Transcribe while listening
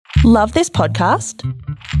Love this podcast?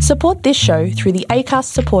 Support this show through the Acast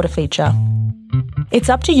supporter feature. It's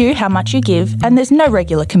up to you how much you give, and there's no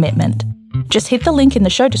regular commitment. Just hit the link in the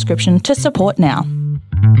show description to support now.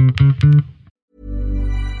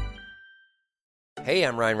 Hey,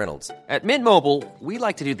 I'm Ryan Reynolds. At Mint Mobile, we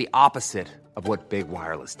like to do the opposite of what Big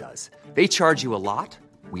Wireless does. They charge you a lot,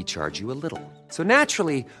 we charge you a little. So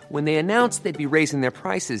naturally, when they announced they'd be raising their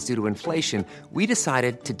prices due to inflation, we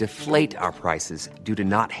decided to deflate our prices due to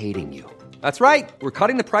not hating you. That's right. We're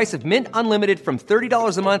cutting the price of Mint Unlimited from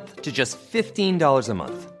 $30 a month to just $15 a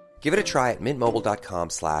month. Give it a try at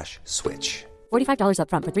mintmobile.com/switch. $45 up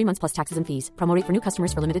front for 3 months plus taxes and fees. Promo rate for new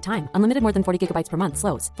customers for limited time. Unlimited more than 40 gigabytes per month.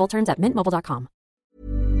 Slows full terms at mintmobile.com.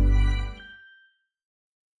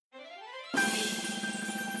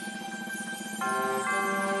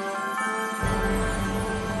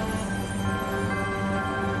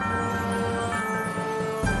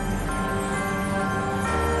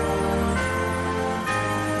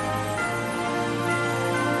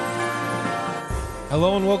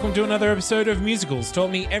 Hello and welcome to another episode of Musicals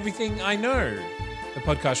Taught Me Everything I Know, the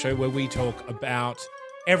podcast show where we talk about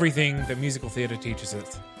everything that musical theatre teaches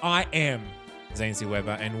us. I am Zane C.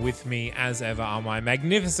 Weber, and with me, as ever, are my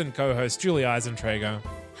magnificent co-hosts Julie Eisentrager.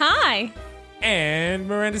 Hi. And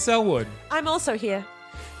Miranda Selwood. I'm also here.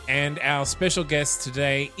 And our special guest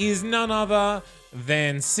today is none other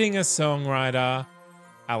than singer-songwriter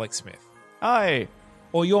Alex Smith. Hi,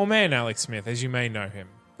 Or your man, Alex Smith, as you may know him.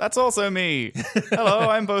 that's also me. Hello,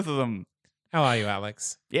 I'm both of them. How are you,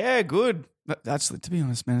 Alex? Yeah, good. Actually, to be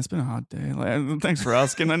honest, man, it's been a hard day. Thanks for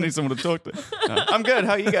asking. I need someone to talk to. I'm good.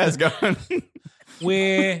 How are you guys going?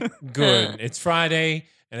 We're good. It's Friday,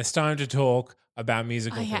 and it's time to talk about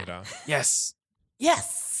musical theatre. Yes.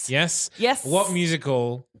 Yes. Yes? Yes. What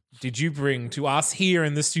musical did you bring to us here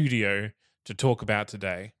in the studio to talk about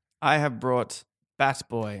today? I have brought Bat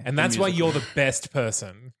Boy. And that's why you're the best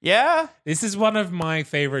person. Yeah? This is one of my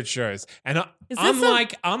favorite shows. And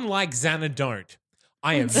unlike Xana Don't,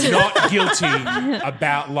 I am not guilty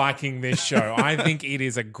about liking this show. I think it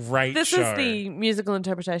is a great This show. is the musical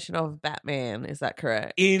interpretation of Batman, is that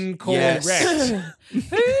correct? Incorrect.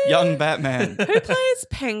 Young Batman. Who plays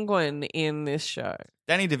Penguin in this show?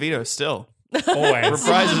 Danny DeVito still Always.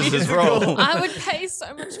 reprises his role. I would pay so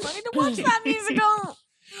much money to watch that musical.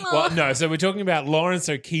 Well, no, so we're talking about Lawrence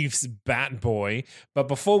O'Keefe's Bat Boy. But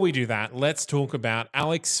before we do that, let's talk about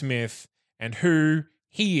Alex Smith and who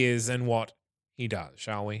he is and what he does,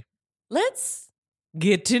 shall we? Let's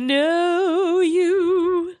get to know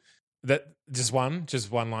you. That just one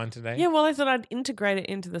line today? Yeah, well, I thought I'd integrate it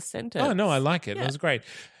into the sentence. Oh, no, I like it. Yeah. It was great.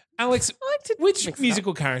 Alex, I like to which mix it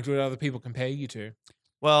musical character would other people compare you to?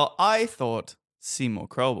 Well, I thought Seymour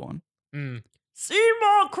Krelborn.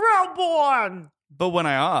 Seymour Krelborn. But when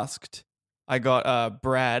I asked, I got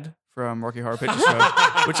Brad from Rocky Horror Picture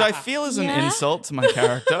Show, which I feel is an insult to my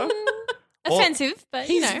character. Offensive, but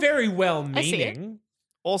He's you know. very I see it. well-meaning.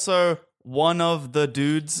 Also, one of the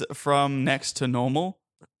dudes from Next to Normal.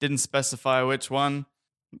 Didn't specify which one.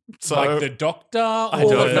 So Like the Doctor? I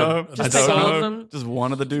don't know. I Just don't all of know. them? Just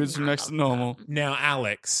one of the dudes from Next to Normal. Now,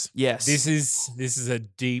 Alex, Yes. this is a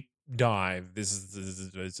deep dive. This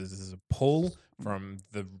is a pull from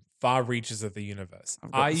the far reaches of the universe.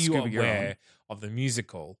 I've got Are the you scuba gear aware on. of the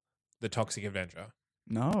musical The Toxic Avenger?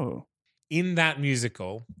 No. In that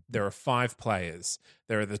musical, there are 5 players.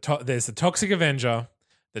 There's the Toxic Avenger,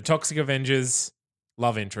 the Toxic Avenger's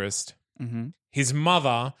love interest, Mm-hmm. his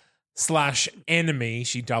mother / enemy.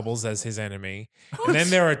 She doubles as his enemy. And then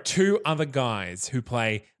there are 2 other guys who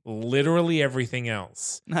play literally everything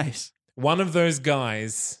else. Nice. One of those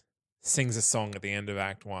guys sings a song at the end of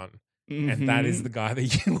Act 1. And that is the guy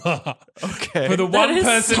that you are. Okay. For the That one is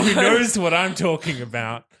person so- who knows what I'm talking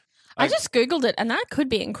about. I just Googled it, and that could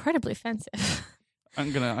be incredibly offensive.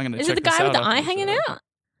 I'm gonna Is check it the this guy with out the eye after hanging show. out?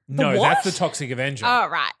 No, what? that's the Toxic Avenger. Oh,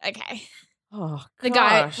 right. Okay. Oh, The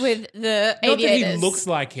guy gosh. with the Not that aviators. he looks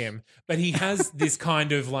like him, but he has this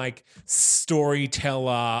kind of like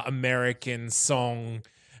storyteller, American song,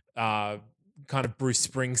 kind of Bruce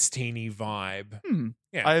Springsteen-y vibe.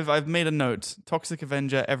 Yeah. I've made a note. Toxic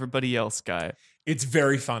Avenger, everybody else guy. It's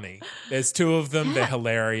very funny. There's 2 of them. They're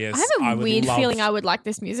hilarious. I have a would weird love- feeling I would like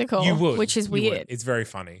this musical. You would. Which is You would. weird. It's very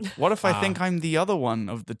funny. What if I Ah. think I'm the other one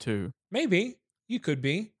of the 2? Maybe. You could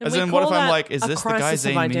be. And As we in, what call if I'm that like, is a this the guy crisis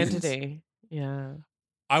of Zayn means? identity? Yeah.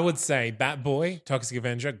 I would say Bat Boy, Toxic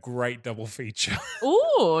Avenger, great double feature.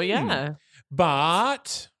 Oh, yeah.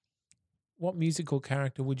 But what musical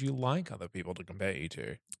character would you like other people to compare you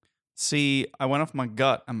to? See, I went off my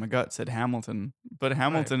gut, and my gut said Hamilton, but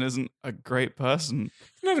Hamilton isn't a great person.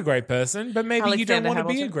 He's not a great person, but maybe you don't Alexander want to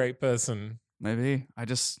be a Hamilton? great person. Maybe. I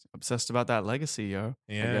just obsessed about that legacy, yo.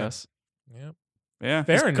 Yeah. I guess. Yeah. Yeah.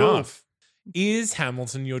 Fair it's cool. enough. Is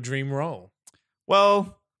Hamilton your dream role?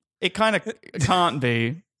 Well, it kind of can't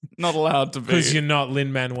be. Not allowed to be. Because you're not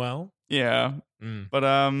Lin-Manuel? Yeah. Mm. But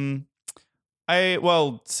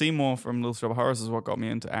Seymour from Little Shop of Horrors is what got me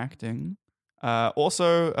into acting.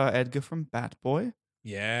 Also, Edgar from Bat Boy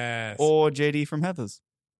Yes. or JD from Heathers.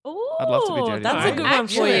 Ooh, I'd love to be JD. That's a good one for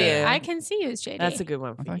Actually, you. I can see you as JD. That's a good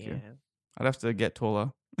one for thank you. you. I'd have to get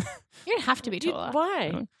taller. You don't have to be taller.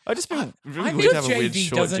 Why? I just feel really I weird to think have a weird JD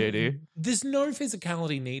short doesn't. JD. There's no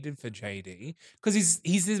physicality needed for JD because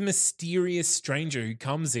he's this mysterious stranger who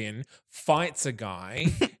comes in, fights a guy,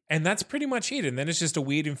 and that's pretty much it. And then it's just a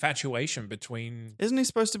weird infatuation between. Isn't he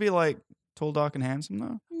supposed to be like tall, dark, and handsome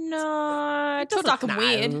though? No, it's dark and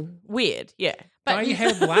weird. Weird, yeah. But Dye your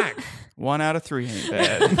hair black. 1 out of 3 ain't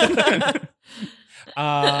bad.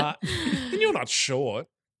 And you're not short.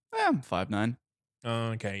 I'm 5'9". Oh,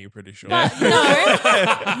 okay, you're pretty short. But no,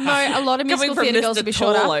 a lot of Coming musical from theatre girls Mr. will be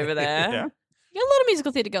Tall shorter. over there. Yeah. Yeah, a lot of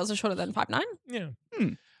musical theatre girls are shorter than 5'9". Yeah. Hmm.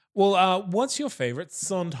 Well, what's your favorite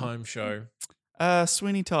Sondheim show?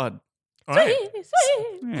 Sweeney Todd. All right.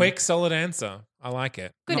 Yeah. Quick, solid answer. I like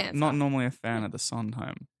it. Good not, answer. Not normally a fan of the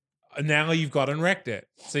Sondheim. Now you've got and wrecked it.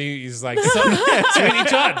 So he's like, Sweeney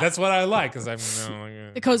Todd. That's what I like because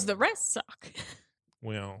Because the rest suck.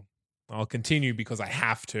 well, I'll continue because I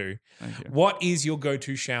have to. Thank you. What is your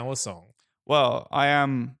go-to shower song? Well, I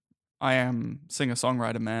am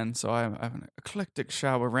singer-songwriter man, so I have an eclectic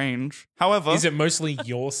shower range. However, Is it mostly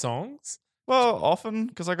your songs? well often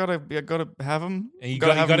because I gotta have them. And you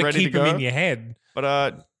got to ready keep to them go. in your head.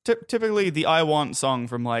 But typically the I Want song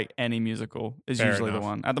from like any musical is Fair usually enough. the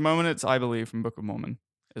one. At the moment, it's I Believe from Book of Mormon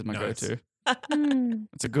is my Nice. go-to. Hmm.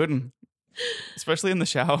 It's a good one, especially in the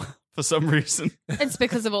shower for some reason. It's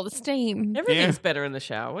because of all the steam. Everything's Yeah. better in the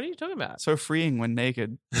shower. What are you talking about? So freeing when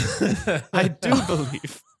naked. I do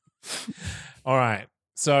believe. All right.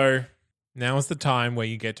 So now is the time where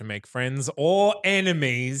you get to make friends or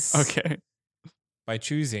enemies Okay. by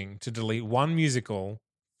choosing to delete one musical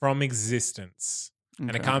from existence. And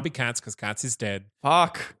it Okay. can't be Cats because Cats is dead.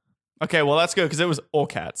 Fuck. Okay, well that's good because it was all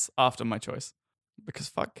Cats after my choice. Because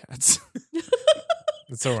fuck Cats.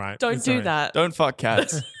 It's all right. Don't It's do all right. that. Don't fuck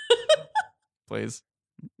Cats. Please.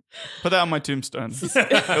 Put that on my tombstone.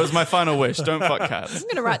 It was my final wish. Don't fuck Cats. I'm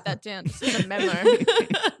going to write that down just in a memo.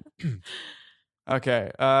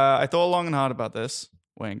 Okay. I thought long and hard about this.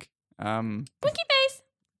 Wink. Winky face.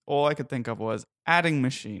 All I could think of was adding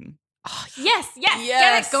machine. Oh, yes. Get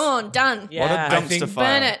Yes. it gone. Done. Yeah. What a I dumpster think-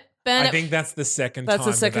 fire. Burn it. Burn I it. think that's the second That's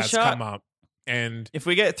the time second that's shot. come up. And If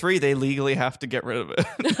we get 3, they legally have to get rid of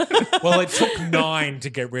it. well, it took 9 to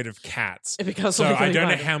get rid of Cats. It becomes So something I don't know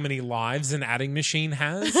like- how many lives an adding machine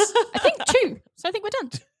has. I think 2. So I think we're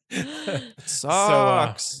done.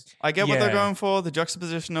 Sucks. I get what they're yeah. going for. The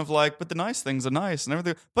juxtaposition of like, but the nice things are nice and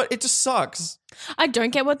everything. But it just sucks. I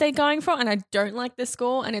don't get what they're going for, and I don't like the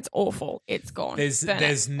score, and it's awful. It's gone. There's Burn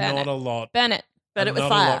there's it. Burn not it. a lot. Burn it. Burn it with not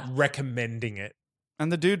fire. a lot recommending it.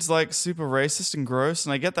 And the dude's like super racist and gross.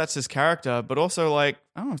 And I get that's his character, but also like,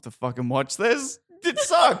 I don't have to fucking watch this. It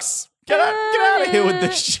sucks. Get out of here with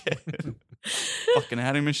this shit. Fucking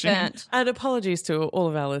adding machine. Burnt. And apologies to all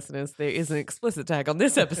of our listeners. There is an explicit tag on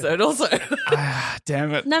this episode also. Ah,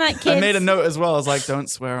 damn it. No, kids. I made a note as well. I was like, don't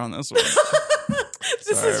swear on this one.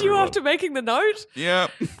 This Sorry, is you everyone. after making the note. Yeah.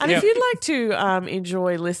 And Yep. if you'd like to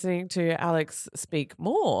enjoy listening to Alex speak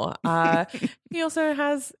more, he also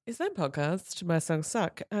has his own podcast, My Songs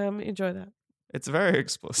Suck. Enjoy that. It's very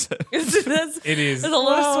explicit. It is. There's a lot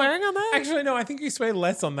Well, of swearing on that. Actually, no. I think you swear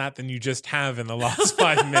less on that than you just have in the last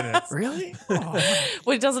 5 minutes. Really? Well,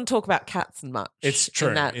 he doesn't talk about cats much. It's in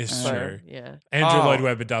true. that, It's so, true. Yeah. Andrew Oh. Lloyd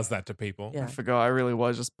Webber does that to people. Yeah. I forgot. I really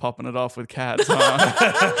was just popping it off with cats.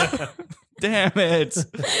 Huh? Damn it.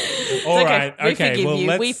 All It's right. We Okay. forgive Well, you.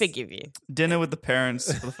 let's. We forgive you. Dinner with the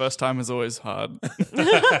parents for the first time is always hard.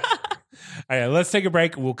 Okay, let's take a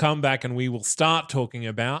break. We'll come back and we will start talking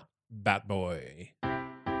about Bat Boy.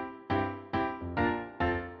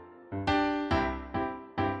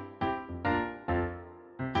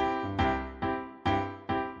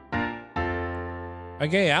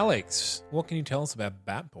 Okay, Alex, what can you tell us about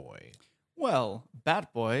Bat Boy? Well,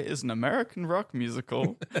 Bat Boy is an American rock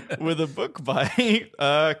musical with a book by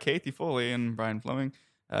Kathy Foley and Brian Fleming,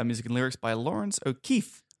 music and lyrics by Lawrence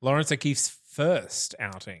O'Keefe. Lawrence O'Keefe's first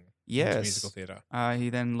outing into Yes. musical theatre. He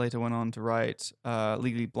then later went on to write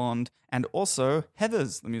Legally Blonde and also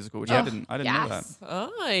Heathers, the musical, which I didn't know yes.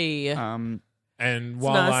 Aye. that. And It's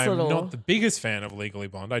while nice I'm little- not the biggest fan of Legally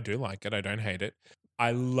Blonde, I do like it. I don't hate it. I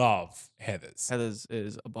love Heathers. Heathers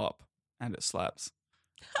is a bop and it slaps.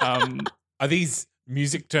 Are these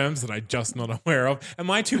music terms that I'm just not aware of? Am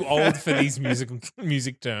I too old for these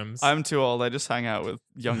music terms? I'm too old. I just hang out with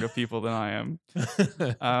younger people than I am.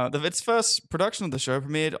 Its first production of the show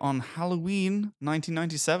premiered on Halloween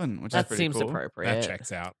 1997, which That is pretty seems cool. appropriate. That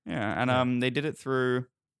checks out. Yeah, and they did it through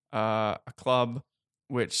a club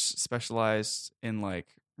which specialized in like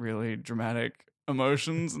really dramatic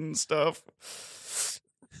emotions and stuff.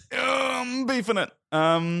 I'm beefing it.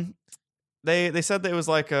 They said that it was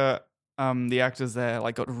like the actors there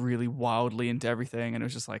like got really wildly into everything, and it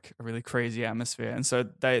was just like a really crazy atmosphere. And so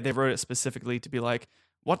they wrote it specifically to be like,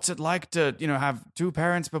 what's it like to have two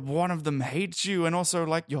parents but one of them hates you, and also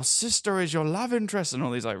like your sister is your love interest, and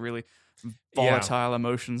all these like really volatile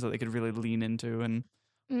emotions that they could really lean into. And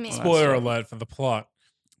Spoiler alert for the plot.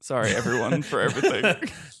 sorry everyone for everything.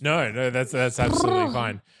 No, that's absolutely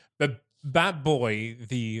fine. But Bat Boy,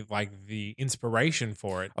 the inspiration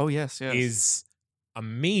for it Oh yes, is a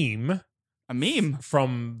meme a meme.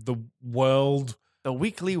 from the world, The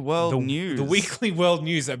Weekly World News. the Weekly World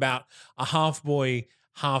News about a half boy,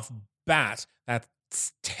 half bat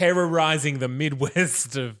that's terrorizing the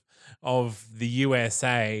Midwest of the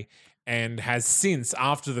USA, and has since,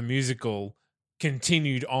 after the musical,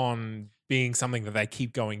 continued on being something that they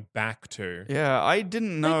keep going back to. Yeah, I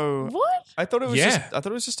didn't know. What? I thought it was Yeah.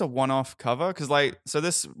 just a one-off cover, because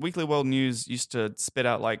this Weekly World News used to spit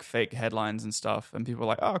out like fake headlines and stuff, and people were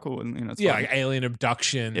like, oh cool, and it's Yeah, fine. like alien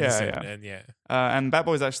abductions. Yeah, and yeah. And Bat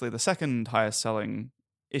Boy is actually the second highest selling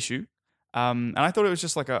issue. And I thought it was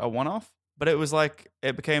just like a one-off, but it was like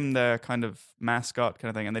it became their kind of mascot kind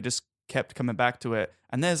of thing, and they just kept coming back to it.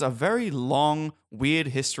 And there's a very long, weird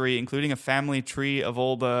history, including a family tree of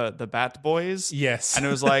all the Bat Boys. Yes. And it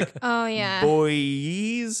was like Oh, yeah.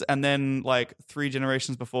 boys, and then like 3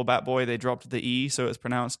 generations before Bat Boy, they dropped the E, so it's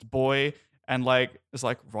pronounced boy, and like it's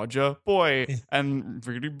like Roger Boy and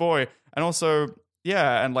Rudy Boy, and also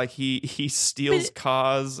yeah, and like he steals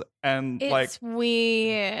cars and It's like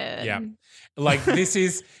weird. Yeah. Like this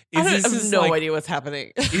is I this have is no like, idea what's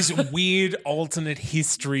happening. is weird alternate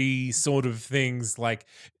history sort of things, like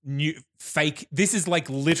new fake. This is like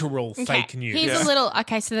literal fake news. Here's a little.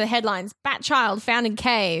 Okay, so the headlines: Bat Child found in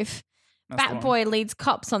cave. That's the Bat one. Boy leads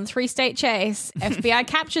cops on 3-state chase. FBI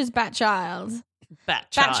captures Bat Child. Bat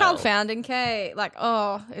Bat Child found in cave. Like,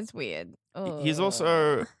 oh, it's weird. Oh. He's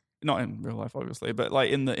also not in real life, obviously, but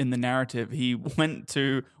like in the narrative, he went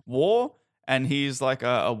to war, and he's like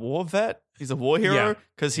a war vet. He's a war hero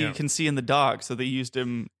because he Yeah. can see in the dark, so they used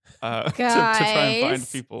him to try and find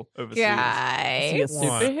Guys. people overseas. Is he a Guys.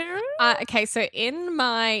 What? superhero? Okay, so in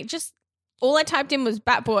my all I typed in was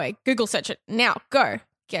Bat Boy. Google search it now. Go.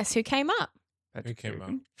 Guess who came up? Who came up?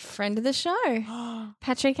 Friend of the show,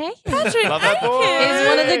 Patrick Aiken. Patrick Love that boy. is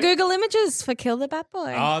one of the Google images for Kill the Bat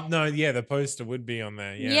Boy. Oh no, yeah, the poster would be on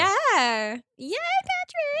there. Yeah, Yeah. Yay,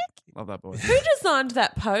 Patrick. Love that boy. Who designed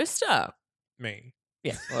that poster? me.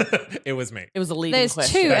 Yeah. It was me It was a leading There's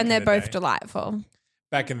question. two, Back and in they're the both day. delightful.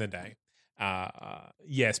 back in the day.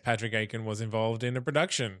 Yes, Patrick Aiken was involved in a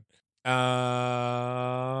production.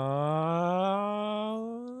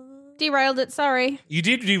 Derailed it. Sorry. You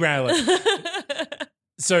did derail it.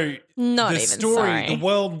 So Not the even story, sorry.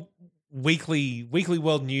 the weekly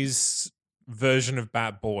world news version of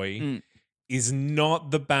Bat Boy Mm. is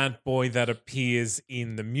not the Bat Boy that appears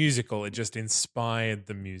in the musical. It just inspired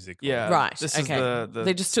the musical. Yeah, Right. This okay. is the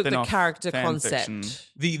They just took the spin-off character fan concept. fiction.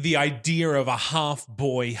 The idea of a half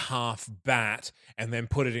boy, half bat, and then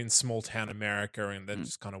put it in small town America, and then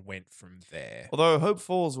just kind of went from there. Although Hope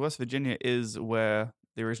Falls, West Virginia, is where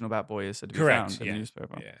the original Bat Boy is said to be Correct. found in Yeah. the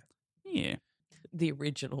newspaper. Yeah. Yeah. The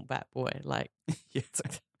original Bat Boy. Like, Yeah.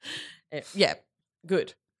 yeah,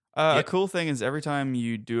 good. A Yeah. cool thing is every time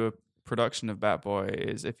you do a production of Bat Boy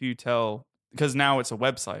is if you tell, because now it's a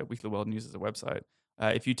website, Weekly World News is a website.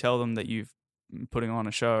 If you tell them that you've putting on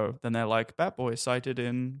a show, then they're like, Bat Boy sighted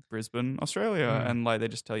in Brisbane, Australia. Mm. And like they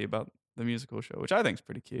just tell you about the musical show, which I think is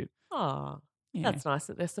pretty cute. Ah, Yeah. that's nice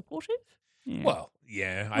that they're supportive. Yeah. Well,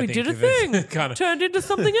 yeah. I We think did a that's thing. Kind of. Turned into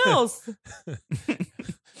something else.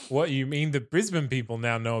 What you mean? The Brisbane people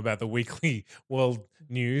now know about the Weekly World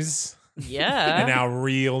News Yeah. and our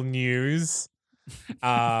real news.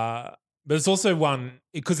 But it's also one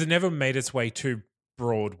because it never made its way to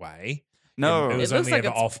Broadway. No. It was it looks only like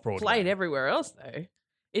ever it's off Broadway. played everywhere else, though.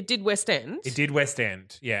 It did West End. It did West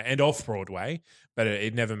End, yeah, and off Broadway, but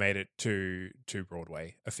it never made it to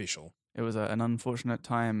Broadway official. It was an unfortunate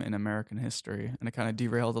time in American history, and it kind of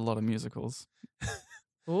derailed a lot of musicals.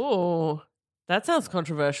 Ooh, that sounds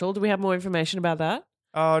controversial. Do we have more information about that?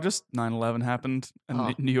 Oh, just 9/11 happened and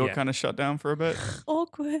Oh, New York yeah. kind of shut down for a bit.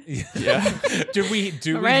 Awkward. Yeah. Do we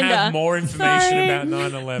Miranda. have more information Sorry. about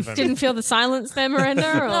 9/11? Didn't feel the silence there, Miranda?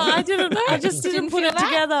 Or? No, I didn't know. I just didn't put feel it that?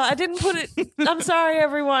 together. I didn't put it. I'm sorry,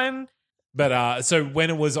 everyone. But so when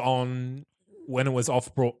it was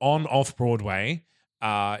off Broadway,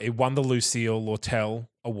 it won the Lucille Lortel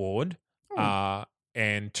Award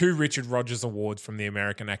and 2 Richard Rogers Awards from the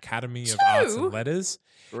American Academy of Arts and Letters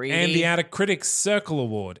and the Outer Critics Circle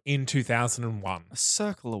Award in 2001. A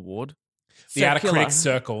Circle Award. The Outer Circular. Critics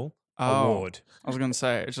Circle Award. I was going to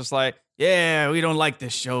say, it's just like, yeah, we don't like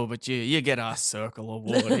this show, but you get our Circle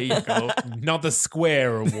Award. Here you go. Not the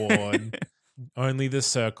Square Award, only the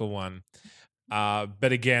Circle one.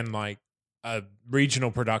 But again, like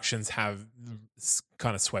regional productions have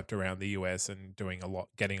kind of swept around the US and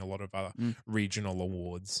getting a lot of other regional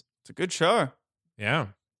awards. It's a good show. Yeah.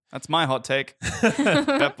 That's my hot take.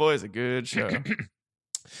 Bat Boy is a good show.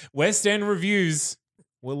 West End reviews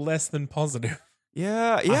were less than positive.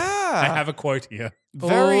 Yeah, yeah. I have a quote here.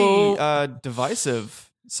 Very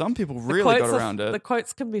divisive. Some people really got around The it.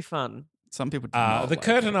 quotes can be fun. Some people did not The like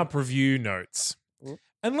Curtain it. Up review notes,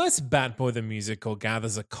 unless Bat Boy the Musical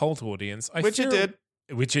gathers a cult audience, Which it did.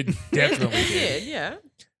 Which it definitely did. Yeah.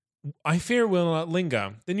 I fear it will not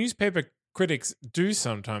linger. The newspaper critics do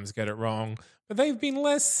sometimes get it wrong, but they've been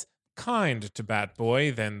less kind to Bat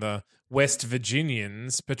Boy than the West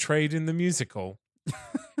Virginians portrayed in the musical.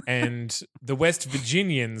 And the West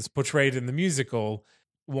Virginians portrayed in the musical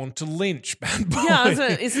want to lynch Bat Boy. Yeah,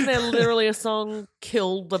 isn't there literally a song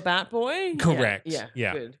 "Kill the Bat Boy"? Correct. Yeah.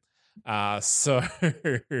 Good. Good. So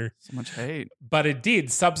much hate. But it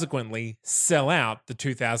did subsequently sell out the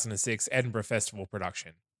 2006 Edinburgh Festival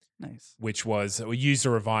production. Nice. Which was used the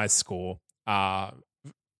revised score of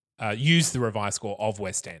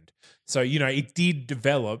West End. So, it did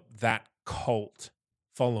develop that cult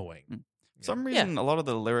following. For some reason, a lot of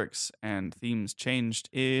the lyrics and themes changed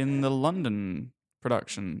in the London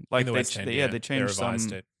production. Like In the West End, they changed some.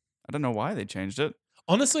 revised it. I don't know why they changed it.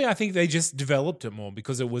 Honestly, I think they just developed it more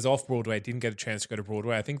because it was off Broadway. It didn't get a chance to go to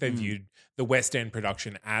Broadway. I think they viewed the West End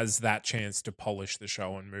production as that chance to polish the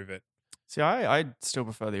show and move it. See, I still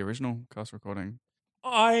prefer the original cast recording.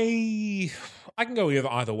 I can go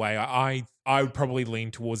either way. I would probably lean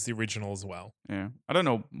towards the original as well. Yeah, I don't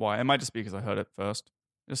know why. It might just be because I heard it first.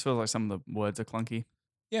 It just feels like some of the words are clunky.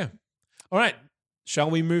 Yeah. All right. Shall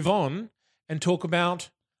we move on and talk about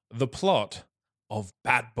the plot of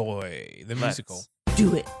Bat Boy, the musical?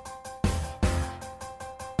 Do it.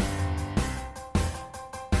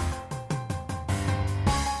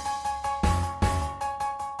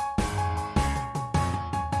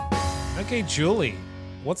 Okay, Julie,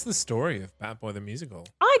 what's the story of Bat Boy the musical?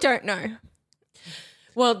 I don't know.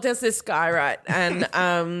 Well, there's this guy, right?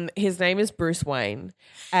 And his name is Bruce Wayne.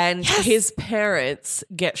 And his parents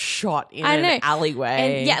get shot in an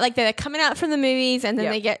alleyway. And yeah, like they're coming out from the movies and then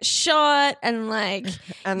Yep. they get shot and like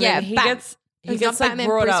And yeah, then he Bat- gets it's not like Batman,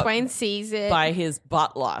 brought Bruce up Wayne sees it by his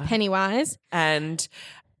butler. Pennywise. And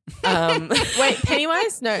Wait,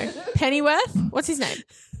 Pennywise? No. Pennyworth? What's his name?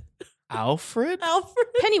 Alfred? Alfred.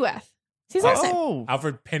 Pennyworth. Is his last name? Oh,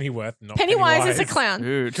 Alfred Pennyworth, not Pennywise is a Pennywise. clown.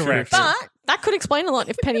 dude, Correct. But that could explain a lot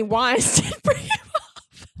if Pennywise did bring him up.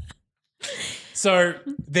 So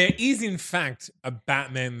there is, in fact, a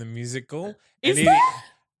Batman the musical. Is and there?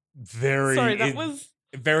 Very, Sorry, that was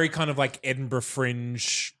very kind of like Edinburgh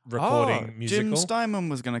Fringe recording musical. Jim Steinman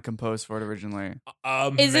was going to compose for it originally.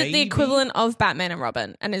 Is it the Maybe? equivalent of Batman and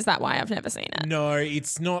Robin? And is that why I've never seen it? No,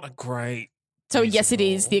 it's not a great. So yes, it is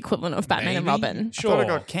musical. the equivalent of Batman and Maybe? Robin. I Sure. thought it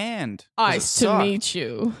got canned. 'cause it Nice to sucked. meet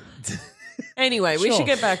you. Anyway, we Sure. should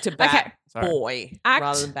get back to Bat Okay. Sorry. Boy Act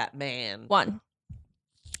rather than Batman. 1.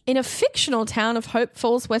 In a fictional town of Hope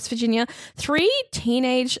Falls, West Virginia, 3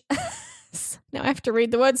 teenage... now I have to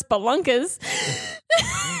read the word spelunkers.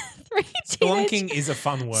 3 teenage Spelunking is a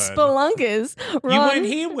fun word. spelunkers You run... weren't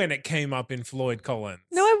here when it came up in Floyd Collins.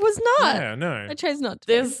 No, I was not. Yeah, no. I chose not to.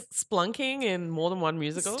 There's splunking in more than one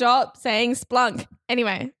musical. Stop saying splunk.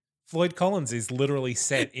 Anyway, Floyd Collins is literally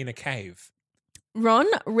set in a cave. Ron,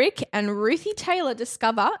 Rick, and Ruthie Taylor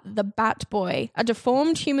discover the Bat Boy, a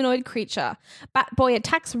deformed humanoid creature. Bat Boy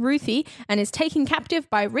attacks Ruthie and is taken captive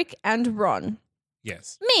by Rick and Ron.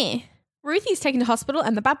 Yes. Meh. Ruthie's taken to hospital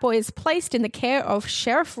and the Bat Boy is placed in the care of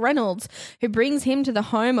Sheriff Reynolds, who brings him to the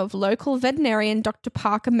home of local veterinarian Dr.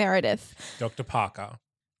 Parker Meredith. Dr. Parker.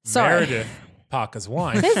 Sorry. Meredith Parker's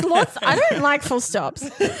wife. There's lots. I don't like full stops.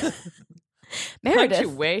 Meredith,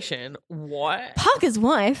 Punctuation. What? Parker's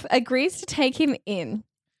wife, agrees to take him in.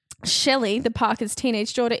 Shelley, the Parker's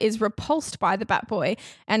teenage daughter, is repulsed by the Bat Boy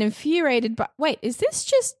and infuriated by... Wait, is this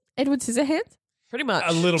just Edward Scissorhands? Pretty much.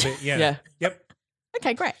 A little bit, yeah. Yeah. Yep.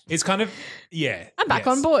 Okay, great. It's kind of, yeah. I'm back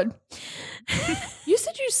yes. on board. You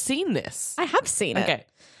said you've seen this. I have seen it. Okay.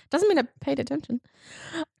 Doesn't mean I paid attention.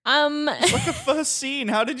 It's like the first scene.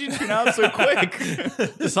 How did you tune out so quick?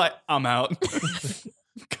 It's like, I'm out.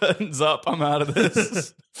 Curtains up. I'm out of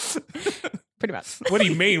this. Pretty much. What do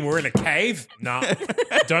you mean? We're in a cave? Nah,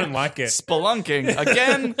 don't like it. Spelunking.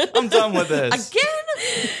 Again, I'm done with this.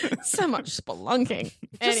 Again? So much spelunking.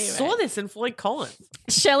 Just saw this in Floyd Collins.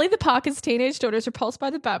 Shelley, the Parker's teenage daughter, is repulsed by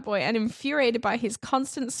the Bat Boy and infuriated by his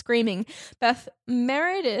constant screaming. Beth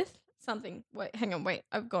Meredith, I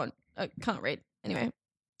can't read. Anyway,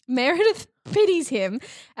 Meredith pities him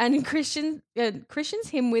and christens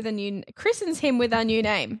him with a new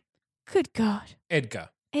name. Good God, Edgar.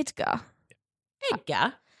 Edgar.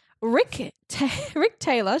 Edgar. Rick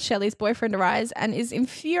Taylor, Shelley's boyfriend, arrives and is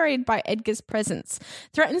infuriated by Edgar's presence.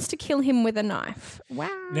 Threatens to kill him with a knife. Wow.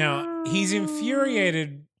 Now, he's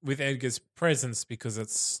infuriated with Edgar's presence because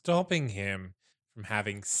it's stopping him from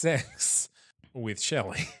having sex with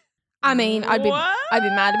Shelley. I mean, I'd be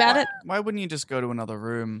mad about it. Why wouldn't you just go to another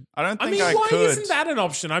room? I don't I think mean, I why could. isn't that an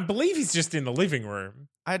option? I believe he's just in the living room.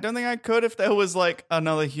 I don't think I could if there was like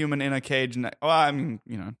another human in a cage. I mean,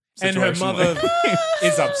 And her mother situationally.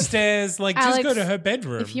 is upstairs. Like, just Alex, go to her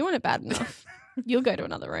bedroom. If you want it bad enough, you'll go to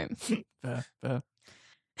another room. Fair.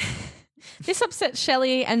 This upsets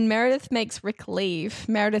Shelley and Meredith makes Rick leave.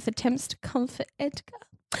 Meredith attempts to comfort Edgar.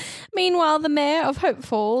 Meanwhile, the mayor of Hope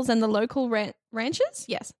Falls and the local ranchers,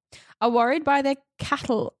 are worried by their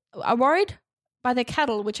cattle.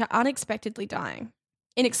 Which are inexplicably dying.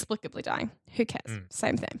 Who cares?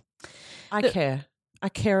 Same thing. I care. I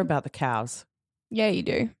care about the cows. Yeah, you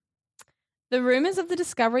do. The rumors of the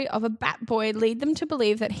discovery of a Bat Boy lead them to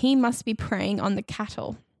believe that he must be preying on the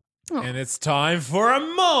cattle. And it's time for a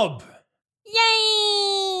mob.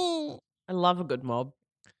 Yay! I love a good mob.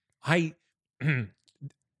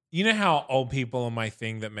 You know how old people are my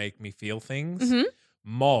thing that make me feel things? Mhm.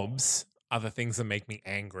 Mobs are the things that make me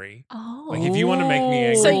angry. Oh. Like, if you want to make me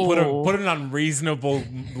angry, So put an unreasonable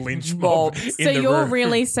lynch mob in So the you're room.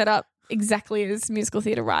 really set up exactly as musical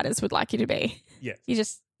theatre writers would like you to be. Yes. You're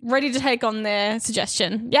just ready to take on their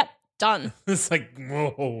suggestion. Yep, done. It's like,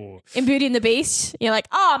 whoa. In Beauty and the Beast, you're like,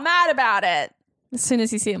 oh, I'm mad about it. As soon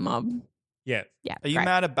as you see a mob. Yeah. Yeah. Are you great.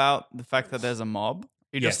 mad about the fact that there's a mob?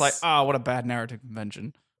 You're just like, Yes. what a bad narrative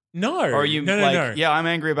convention. No. Or are you no. yeah, I'm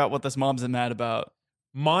angry about what this mob's mad about.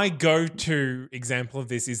 My go-to example of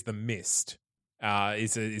this is The Mist.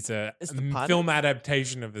 It's a Is the pilot? film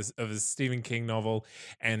adaptation of a Stephen King novel,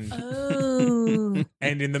 and Oh.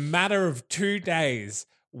 and in the matter of 2 days,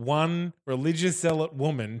 one religious zealot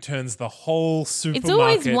woman turns the whole supermarket. It's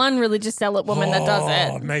always one religious zealot woman that does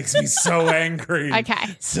Oh, it. makes me so angry.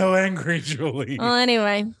 Okay. So angry, Julie. Well,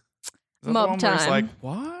 anyway, Is that the mob one where it's time. like,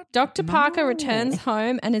 what? Dr. Parker No. returns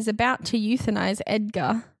home and is about to euthanize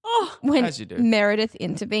Edgar. Oh, When As you do. Meredith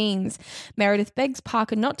intervenes. Meredith begs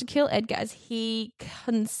Parker not to kill Edgar as he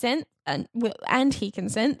consents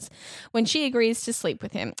when she agrees to sleep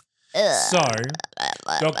with him. So,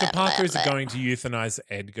 Dr. Parker is going to euthanize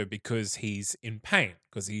Edgar because he's in pain,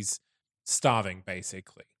 because he's starving,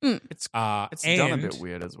 basically. It's done a and- bit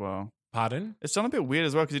weird as well. Pardon? It's done a bit weird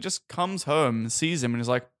as well because he just comes home, sees him, and is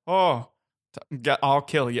like, I'll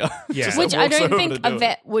kill you. Yeah. Which I don't think a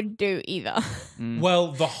vet would do either.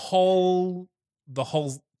 Well, the whole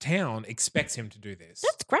town expects him to do this.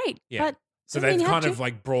 That's great. Yeah. But So doesn't mean they've you kind have of to.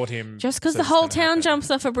 like brought him. Just because so the it's whole gonna town happen.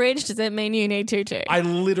 jumps off a bridge doesn't mean you need to too. I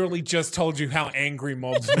literally just told you how angry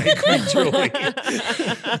mobs make me, Julie. Do you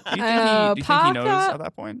think he knows Parker- at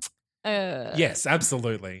that point? Yes,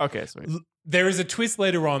 absolutely. Okay, sweet. There is a twist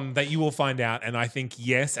later on that you will find out, and I think,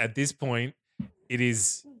 yes, at this point, it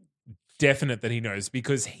is definite that he knows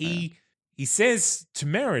because he says to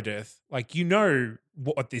Meredith, like, you know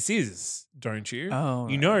what this is, don't you? Oh,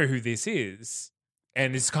 you right. know who this is.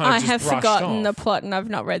 And it's kind of I just have brushed forgotten the off. plot and I've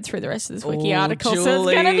not read through the rest of this wiki Oh, article, so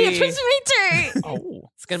it's going to be a Julie. twist for me too. Oh.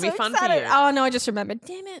 it's going to So be fun excited. for you. Oh, no, I just remembered.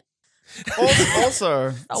 Damn it. Also,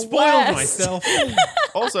 The Spoiled worst. myself.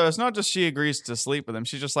 it's not just she agrees to sleep with him.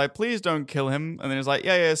 She's just like, please don't kill him. And then he's like,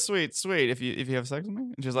 yeah, sweet. If you have sex with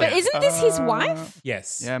me. And she's like, But isn't this his wife?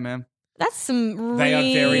 Yes. Yeah, man. That's some They are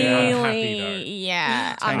really, very unhappy, though.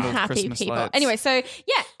 yeah, Tangled unhappy Christmas people. lights. Anyway, so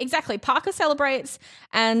yeah, exactly. Parker celebrates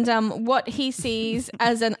and what he sees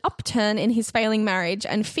as an upturn in his failing marriage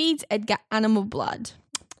and feeds Edgar animal blood.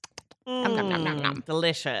 Nom, nom, nom, nom, nom.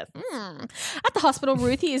 Delicious. At the hospital,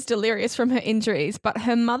 Ruthie is delirious from her injuries, but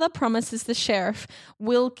her mother promises the sheriff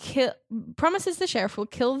will kill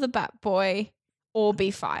the Bat Boy or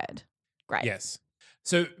be fired. Great. Yes.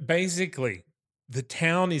 So basically, the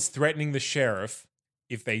town is threatening the sheriff.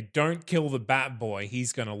 If they don't kill the Bat Boy,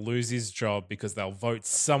 he's going to lose his job because they'll vote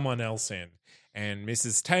someone else in. And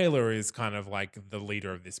Mrs. Taylor is kind of like the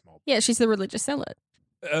leader of this mob. Yeah, she's the religious zealot.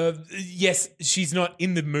 Yes, she's not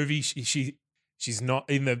in the movie. She's not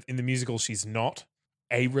in the musical. She's not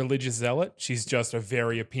a religious zealot. She's just a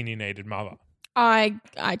very opinionated mother. I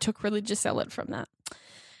took religious zealot from that.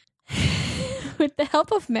 With the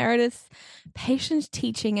help of Meredith's patient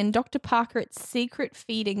teaching and Dr. Parker's secret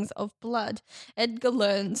feedings of blood, Edgar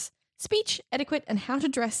learns speech, etiquette, and how to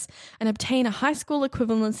dress and obtain a high school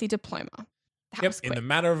equivalency diploma. That was quick. In the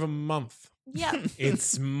matter of a month. Yeah.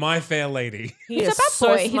 It's My Fair Lady. He's a bad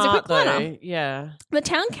boy. He's a quick learner. Yeah. The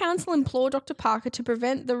town council implored Dr. Parker to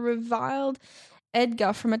prevent the reviled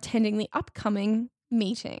Edgar from attending the upcoming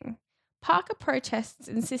meeting. Parker protests,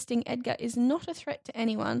 insisting Edgar is not a threat to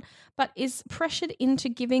anyone, but is pressured into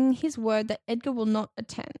giving his word that Edgar will not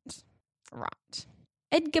attend. Right.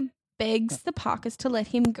 Edgar begs the Parkers to let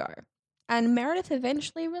him go, and Meredith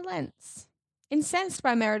eventually relents. Incensed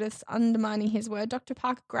by Meredith's undermining his word, Dr.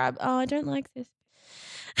 Parker grabs, I don't like this.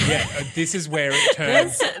 Yeah, this is where it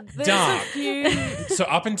turns dark. There's So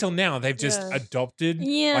up until now, they've just adopted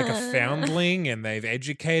like a foundling, and they've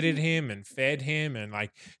educated him and fed him and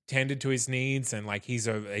like tended to his needs, and like he's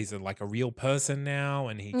like a real person now,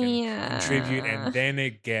 and he can contribute. And then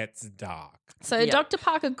it gets dark. So Dr.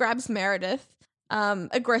 Parker grabs Meredith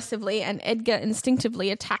aggressively, and Edgar instinctively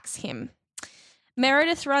attacks him.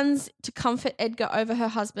 Meredith runs to comfort Edgar over her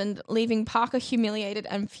husband, leaving Parker humiliated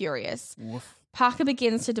and furious. Woof. Parker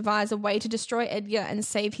begins to devise a way to destroy Edgar and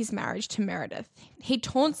save his marriage to Meredith. He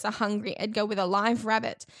taunts a hungry Edgar with a live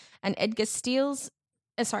rabbit, and Edgar struggles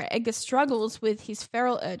with his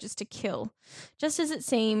feral urges to kill. Just as it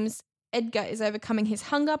seems Edgar is overcoming his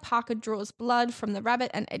hunger, Parker draws blood from the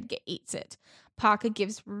rabbit and Edgar eats it. Parker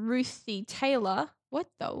gives Ruthie Taylor... What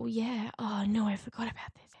though? Yeah. Oh, no, I forgot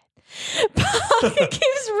about this. Parker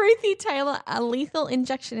gives Ruthie Taylor a lethal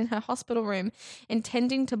injection in her hospital room,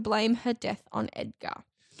 intending to blame her death on Edgar.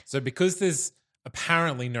 So because there's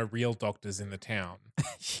apparently no real doctors in the town.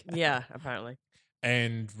 Yeah, apparently.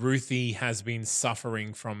 And Ruthie has been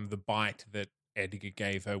suffering from the bite that Edgar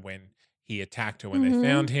gave her when he attacked her when they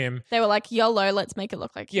found him. They were like, YOLO, let's make it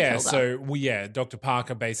look like he killed her. Dr.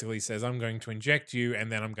 Parker basically says, I'm going to inject you, and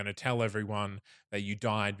then I'm going to tell everyone that you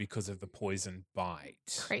died because of the poison bite.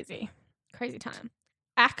 Crazy time.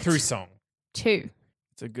 Act Through song. 2.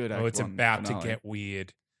 It's a good Oh, it's Act One about to finale. get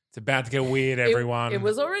weird. It's about to get weird, everyone. It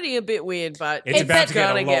was already a bit weird, but It's about to get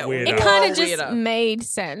a lot weirder. It kind of just made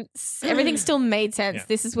sense. Everything still made sense. Yeah.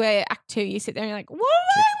 This is where Act 2, you sit there and you're like,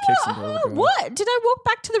 Kicks into overdrive. what? Did I walk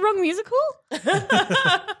back to the wrong musical?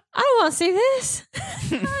 I don't want to see this. I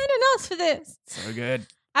didn't ask for this. So good.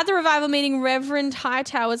 At the revival meeting, Reverend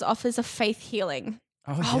Hightowers offers a faith healing.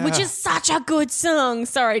 Oh, Which is such a good song.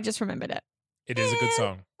 Sorry, just remembered it. It is a good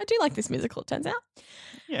song. I do like this musical, it turns out.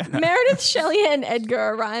 Yeah. Meredith, Shelley, and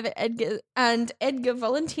Edgar arrive at Edgar, and Edgar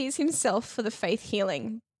volunteers himself for the faith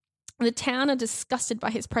healing. The town are disgusted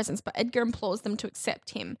by his presence, but Edgar implores them to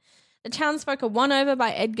accept him. The townsfolk are won over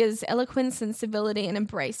by Edgar's eloquence and civility and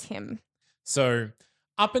embrace him. So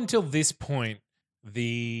up until this point,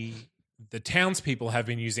 the townspeople have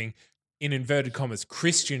been using, in inverted commas,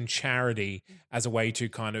 Christian charity as a way to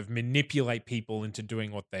kind of manipulate people into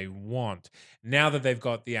doing what they want. Now that they've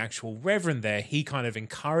got the actual reverend there, he kind of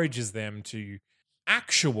encourages them to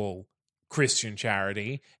actual Christian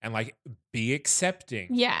charity and like be accepting.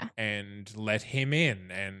 Yeah. And let him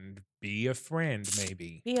in and be a friend,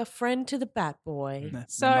 maybe. Be a friend to the Bat Boy.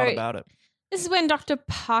 That's So- not about it. This is when Dr.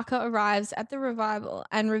 Parker arrives at the revival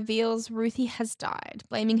and reveals Ruthie has died,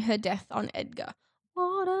 blaming her death on Edgar.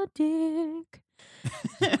 What a dick.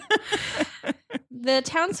 The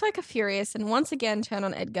townsfolk are furious and once again turn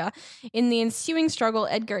on Edgar. In the ensuing struggle,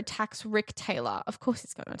 Edgar attacks Rick Taylor. Of course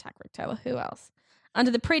he's going to attack Rick Taylor. Who else?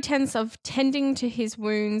 Under the pretense of tending to his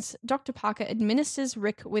wounds, Dr. Parker administers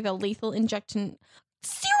Rick with a lethal injection.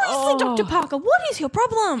 Seriously, Dr. Parker, what is your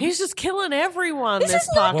problem? He's just killing everyone. This is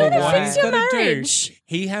not Parker gonna guy. fix your gotta marriage.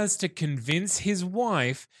 He has to convince his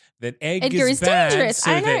wife that Edgar Edgar is is bad, dangerous.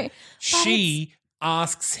 so I know, that but she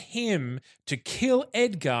asks him to kill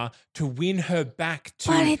Edgar to win her back to.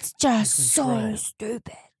 But it's just control. so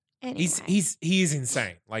stupid. Anyway. He is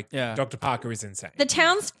insane. Like Yeah. Dr. Parker is insane. The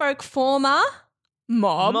townsfolk form a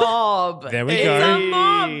mob, Mob. There we It's go. a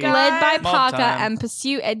mob, led guys. by Mob Parker time. and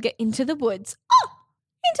pursue Edgar into the woods. Oh,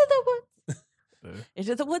 into the woods.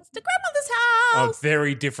 Into the woods to grandmother's A house.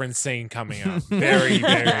 very different scene coming up. Very,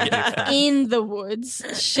 very different. In the woods,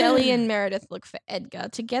 Shelley and Meredith look for Edgar.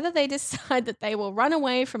 Together they decide that they will run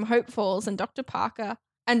away from Hope Falls, and Dr. Parker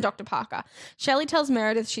and Dr. Parker. Shelley tells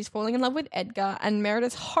Meredith she's falling in love with Edgar, and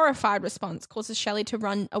Meredith's horrified response causes Shelley to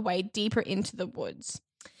run away deeper into the woods.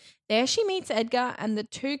 There she meets Edgar, and the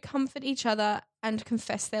two comfort each other and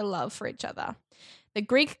confess their love for each other. The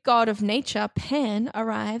Greek god of nature, Pan,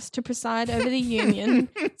 arrives to preside over the union.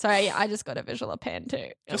 Sorry, I just got a visual of Pan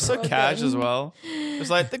too. Just so cash as well. It's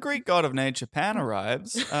like the Greek god of nature, Pan,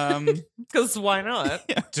 arrives. Because why not?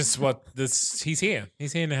 Just what this? He's here.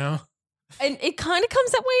 He's here now. And it kind of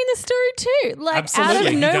comes that way in the story too. Like Absolutely, out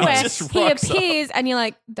he of nowhere, just he rocks appears and you're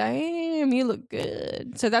like, damn, you look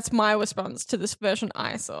good. So that's my response to this version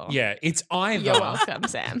I saw. Yeah, it's either. You're welcome,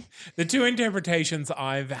 Sam. The two interpretations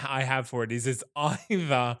I have for it is it's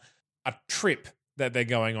either a trip that they're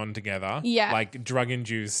going on together, Yeah. like drug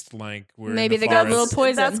induced, like we're Maybe in the they got a forest. little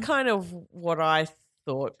poison. That's kind of what I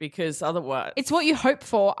thought, because otherwise It's what you hope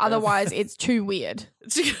for. Otherwise, it's too weird.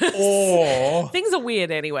 or things are weird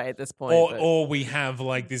anyway at this point. or we have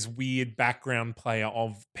like this weird background player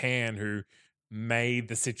of Pan who made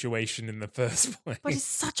the situation in the first place. But he's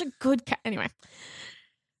such a good cat. Anyway.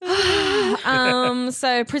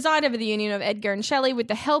 So preside over the union of Edgar and Shelley with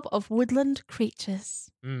the help of woodland creatures.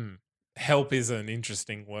 Help is an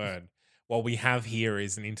interesting word. What we have here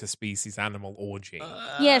is an interspecies animal orgy.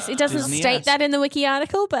 Yes, it doesn't Disney-esque. state that in the wiki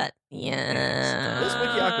article, but yeah. This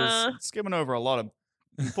wiki article is skimming over a lot of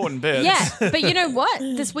important bits. Yeah, but you know what?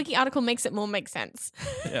 This wiki article makes it more make sense.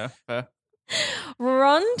 Yeah, fair.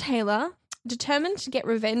 Ron Taylor, determined to get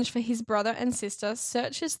revenge for his brother and sister,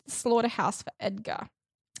 searches the slaughterhouse for Edgar.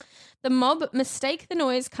 The mob mistake the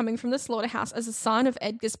noise coming from the slaughterhouse as a sign of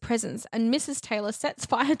Edgar's presence, and Mrs. Taylor sets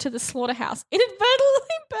fire to the slaughterhouse,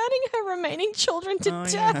 inadvertently burning her remaining children to Oh,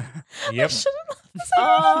 death. yeah. Yep. I shouldn't have said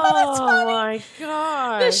that, but that's funny. my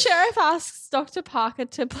god! The sheriff asks Dr. Parker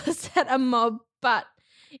to set a mob, but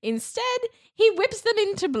instead he whips them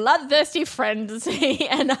into bloodthirsty frenzy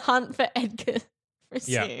and a hunt for Edgar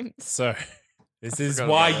Yeah. resumes. So this is forgot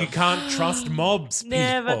why about you that. can't trust mobs.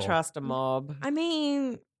 Never people. trust a mob. I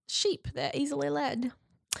mean, sheep, they're easily led.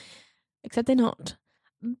 Except they're not.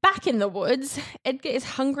 Back in the woods, Edgar is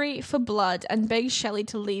hungry for blood and begs Shelley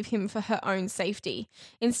to leave him for her own safety.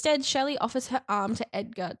 Instead, Shelley offers her arm to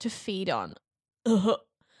Edgar to feed on.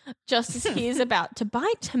 Just as he is about to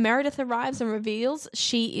bite, Meredith arrives and reveals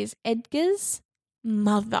she is Edgar's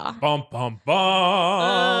mother. Bum bum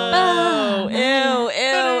bum. Oh, ew,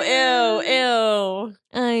 ew, ew, ew.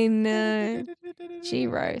 I know. She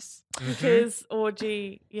roast. Because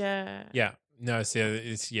orgy, yeah. Yeah. No, so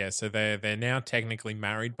it's so they're now technically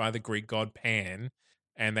married by the Greek god Pan,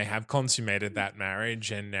 and they have consummated that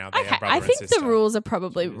marriage, and now they Okay, are brother I and think sister. the rules are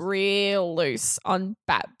probably real loose on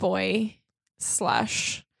Bat Boy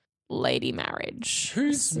 / lady marriage.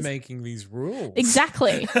 Who's making these rules?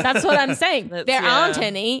 Exactly. That's what I'm saying. That's- There yeah. aren't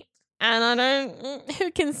any, and I don't.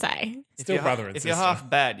 Who can say? Still brother and If sister. you're half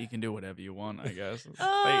bad, you can do whatever you want, I guess.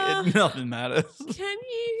 Uh, Nothing matters. Can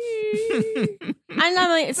you? And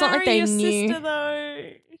I mean, it's not like marry they your knew. sister, though.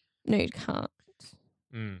 No, you can't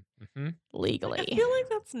Mm-hmm. legally. I feel like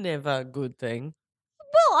that's never a good thing.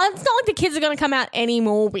 Well, it's not like the kids are going to come out any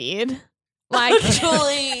more weird. Like,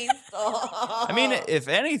 Please. I mean, if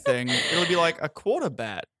anything, it'll be like a quarter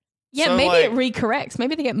bat. yeah, So, maybe like- it recorrects.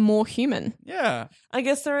 Maybe they get more human. Yeah. I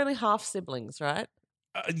guess they're only half siblings, right?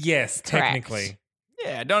 Yes, Correct. technically.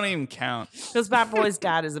 Yeah, don't even count. Because Bat Boy's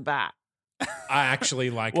dad is a bat. I actually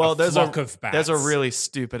like Well, a there's flock of bats. There's a really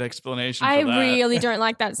stupid explanation for I that. really don't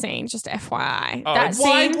like that scene, just FYI. Oh, that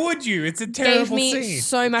Why scene would you? It's a gave terrible me scene.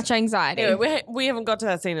 so much anxiety. Anyway, we haven't got to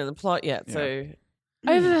that scene in the plot yet, so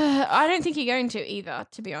I don't think you're going to either,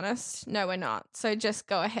 to be honest. No, we're not. So just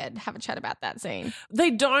go ahead, have a chat about that scene. they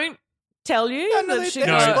don't tell you Yeah, no, that they- she they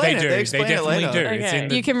No, got- explain they it. do. They They, explain it definitely later. do. It's Okay. in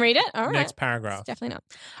the You can read it? All right. next paragraph. Definitely not.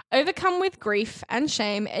 Overcome with grief and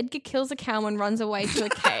shame, Edgar kills a cow and runs away to a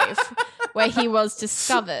cave where he was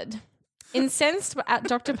discovered. Incensed at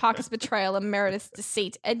Dr. Parker's betrayal and Meredith's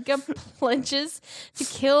deceit, Edgar pledges to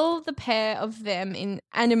kill the pair of them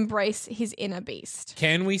and embrace his inner beast.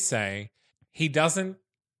 Can we say he doesn't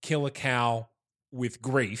kill a cow with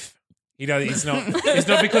grief? He does. It's not. It's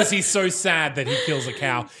not because he's so sad that he kills a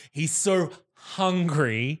cow. He's so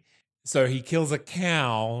hungry, so he kills a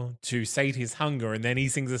cow to sate his hunger, and then he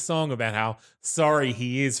sings a song about how sorry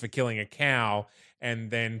he is for killing a cow,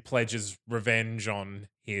 and then pledges revenge on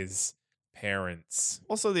his parents.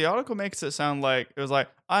 Also, the article makes it sound like it was like,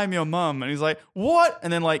 I'm your mum. And he's like, what?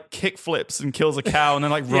 And then like kick flips and kills a cow and then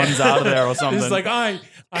like runs out of there or something. It's like I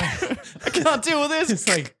can't deal with this. It's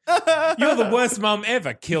like you're the worst mum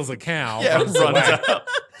ever. Kills a cow. Yeah, runs runs away.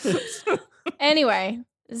 out. Anyway,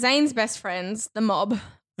 Zane's best friends, the mob,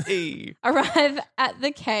 Hey. arrive at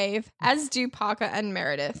the cave, as do Parker and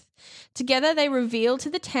Meredith. Together, they reveal to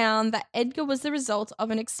the town that Edgar was the result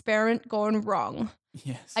of an experiment gone wrong.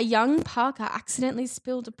 Yes. A young Parker accidentally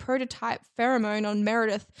spilled a prototype pheromone on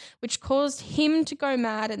Meredith, which caused him to go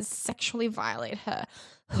mad and sexually violate her.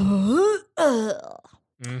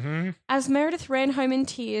 As Meredith ran home in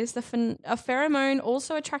tears, a pheromone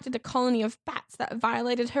also attracted a colony of bats that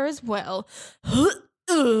violated her as well.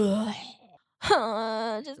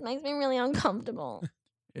 It just makes me really uncomfortable.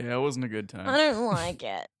 Yeah, it wasn't a good I time. don't like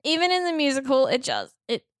it. Even in the musical, it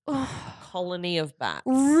Colony of bats.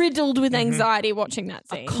 riddled with anxiety watching that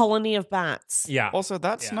A scene. colony of bats. Yeah. Also,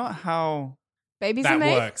 that's Yeah. not how Babies that are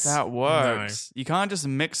made. works. that works. You can't just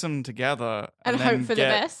mix them together And then hope for the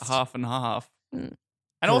get best. half and half. Mm.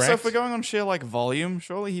 And also, if Correct. we're going on sheer like volume,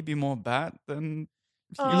 surely he'd be more bat than you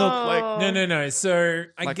Oh. look like. No. So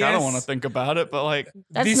I guess I don't want to think about it, but like,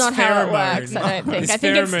 That's this not how it pheromone- works, I don't think. this I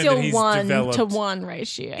think it's pheromone that still he's 1-to-1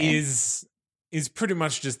 ratio. is pretty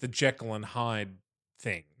much just the Jekyll and Hyde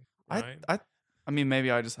thing. Right? I mean,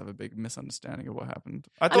 maybe I just have a big misunderstanding of what happened.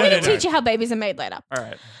 I'm thought- going no, to no. teach you how babies are made later. All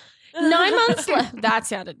right. 9 months left. That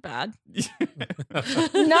sounded bad. 9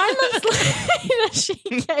 months later, she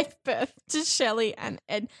gave birth to Shelley and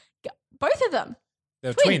Ed. Both of them.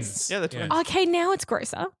 They're Twins. twins. Yeah, they're twins. Okay, now it's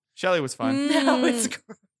grosser. Shelley was fine. Now it's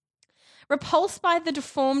Repulsed by the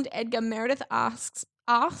deformed Edgar, Meredith asked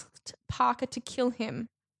Parker to kill him.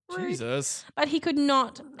 Jesus. But he could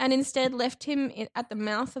not, and instead left him at the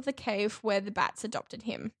mouth of the cave where the bats adopted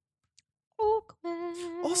him. Awkward.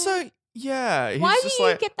 Also, yeah. He's Why do just you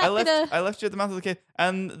like, get that bit of- I left you at the mouth of the cave,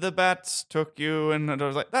 and the bats took you, and I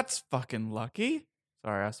was like, that's fucking lucky.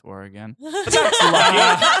 Sorry, I swore again. But that's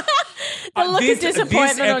lucky. The look of This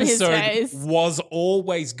disappointment on his episode face. was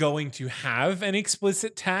always going to have an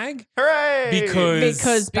explicit tag Hooray!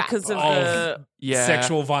 Because because of the yeah.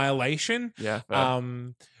 sexual violation. Yeah. fair.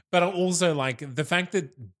 But also like the fact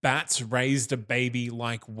that bats raised a baby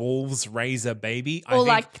like wolves raise a baby, Or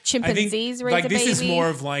like chimpanzees raise like a this is baby. more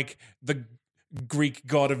of like the Greek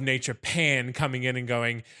god of nature Pan coming in and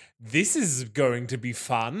going, "This is going to be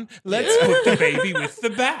fun. Let's put the baby with the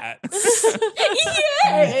bats."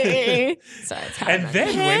 Yay! Sorry, it's And hard.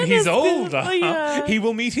 then Pan when he's has been- older, oh, yeah. he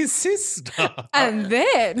will meet his sister. And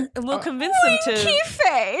then we'll convince them to. winky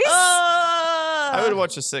face. I would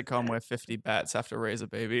watch a sitcom where 50 bats have to raise a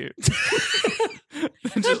baby.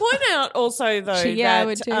 Can I point out also though Yeah, I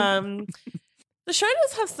would that too. the show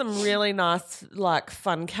does have some really nice, like,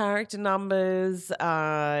 fun character numbers.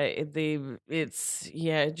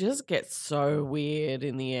 It just gets so weird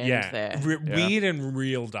in the end. Yeah, there. weird and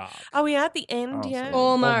real dark. Are we at the end Oh, yet? sorry.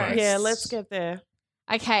 Almost. Yeah, let's get there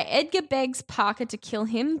Okay, Edgar begs Parker to kill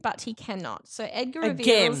him, but he cannot. So Edgar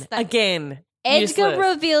reveals again. Edgar Useless.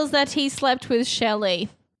 reveals that he slept with Shelley.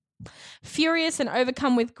 Furious and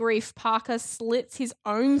overcome with grief, Parker slits his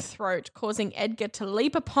own throat, causing Edgar to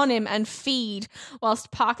leap upon him and feed,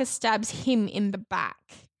 whilst Parker stabs him in the back.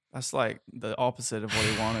 That's like the opposite of what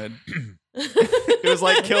he wanted. He was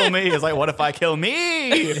like, kill me. He's like, what if I kill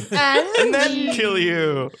me? And then kill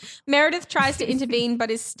you. Meredith tries to intervene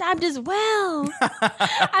but is stabbed as well.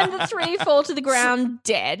 And the three fall to the ground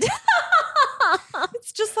dead.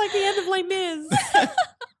 It's just like the end of Les Mis.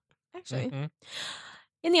 Actually. Mhm.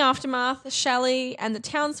 In the aftermath, Shelley and the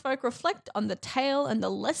townsfolk reflect on the tale and the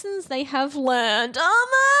lessons they have learned. Oh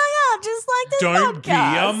my god, just like this Don't be a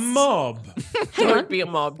podcast. mob. Hang on. Don't be a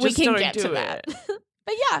mob. We Just can don't get do to it. that.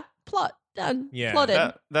 But yeah, plot done. Yeah.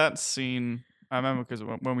 Plotted. That scene, I remember because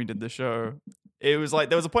when we did the show, it was like,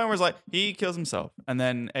 there was a point where it's like, he kills himself, and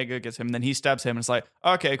then Edgar gets him, and then he stabs him, and it's like,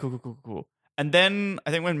 okay, cool. And then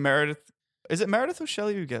I think when Meredith, is it Meredith or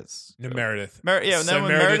Shelley who gets? No, Meredith. Yeah, and then so when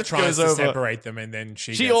Meredith Meredith tries goes to over, separate them, and then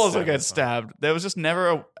she also gets stabbed. There was just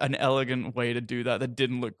never an elegant way to do that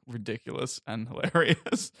didn't look ridiculous and hilarious.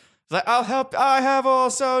 It's like, I'll help. I have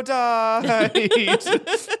also died.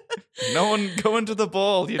 No one go into the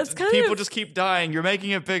ball. It's kind People of- just keep dying. You're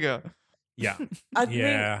making it bigger. Yeah. I think-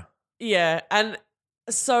 Yeah. yeah, and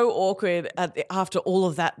so awkward after all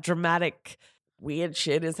of that dramatic, weird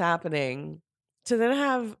shit is happening. To then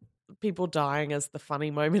have people dying as the funny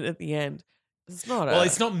moment at the end. It's not. Well,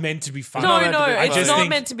 it's not meant to be fun. No, meant to be it's funny. just not think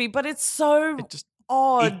meant to be. But it's so It just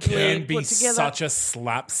oddly it can be put together. such a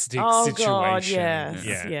slapstick oh situation. God, yes,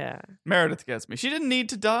 Yeah. yeah. Meredith gets me. She didn't need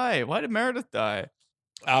to die. Why did Meredith die?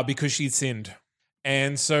 Because she sinned.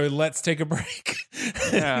 And so let's take a break.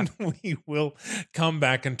 Yeah. And we will come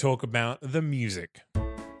back and talk about the music.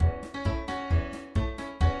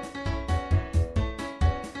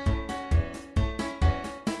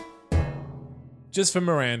 Just for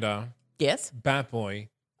Miranda, Yes, Bat Boy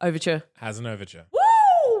overture. has an overture.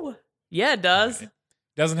 Woo! Yeah, it does. It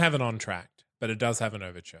doesn't have an entr'acte, but it does have an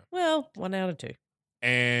overture. Well, 1 out of 2.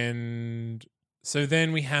 And so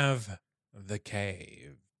then we have The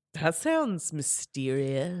Cave. That sounds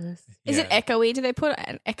mysterious. Is it Yeah. echoey? Do they put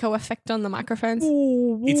an echo effect on the microphones?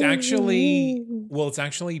 It's actually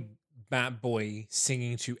Bat Boy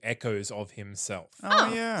singing to echoes of himself.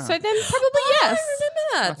 Oh, yeah. So then probably yes. I remember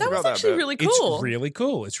that. That forgot was that actually bit. really cool. It's really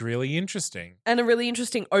cool. It's really interesting. And a really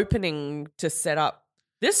interesting opening to set up.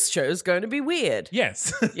 This show's going to be weird.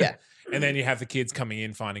 Yes. Yeah. And then you have the kids coming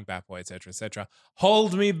in, finding Bat Boy, etc., etc.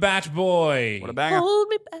 Hold me, Bat Boy. What a banger. Hold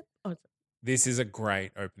me back. Oh, This is a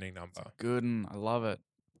great opening number. Good, and I love it.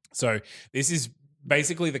 So this is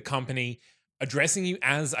basically the company addressing you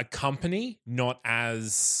as a company, not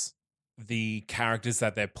as the characters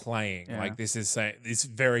that they're playing. Yeah. Like this is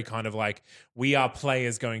very kind of like, we are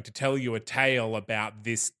players going to tell you a tale about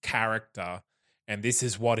this character, and this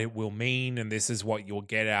is what it will mean, and this is what you'll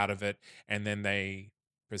get out of it, and then they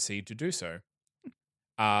proceed to do so.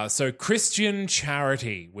 So Christian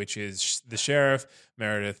Charity, which is the sheriff,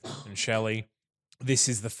 Meredith, and Shelley. This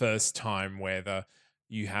is the first time where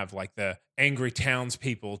you have like the angry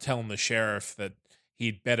townspeople telling the sheriff that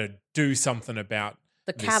he'd better do something about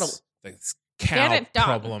The cattle. This cow it done.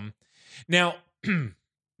 problem. Now,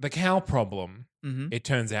 the cow problem, Mm-hmm. it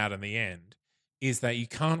turns out in the end, is that you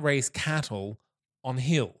can't raise cattle on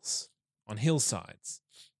hills, on hillsides.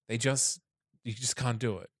 You just can't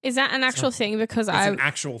do it. Is that an actual thing? Because It's I an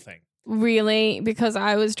actual thing. because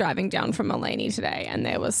I was driving down from Mulaney today and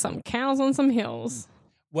there was some cows on some hills.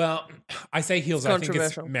 Well, I say hills, It's I think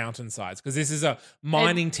it's controversial. mountainsides, because this is a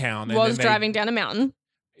mining town. And Was then driving down a mountain.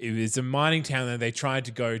 It was a mining town, and they tried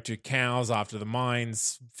to go to cows after the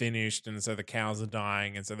mines finished, and so the cows are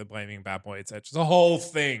dying, and so they're blaming Bat Boy, etc. It's a whole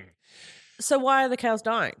thing. So why are the cows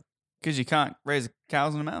dying? Because you can't raise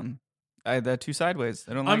cows in a mountain. They're too sideways.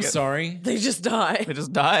 They don't like I'm it. sorry. They just die. They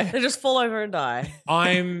just die. They just fall over and die.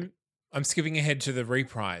 I'm skipping ahead to the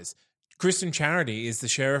reprise. Christian Charity is the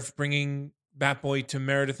sheriff bringing Bat Boy to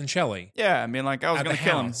Meredith and Shelley, Yeah, I mean, like, I was At going the to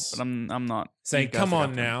kill him, house. but I'm not. saying, You guys "Come look on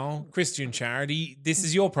after him." now, Christian Charity, this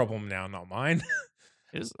is your problem now, not mine."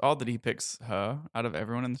 It is odd that he picks her out of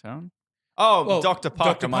everyone in the town. Oh, Well, Dr.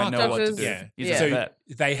 Parker Dr. might know what to Parker's- do. Yeah, He's Yeah. a So vet.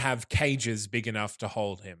 they have cages big enough to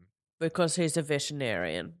hold him. Because he's a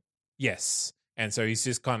veterinarian. Yes. And so he's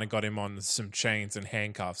just kind of got him on some chains and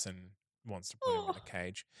handcuffs and wants to put him in a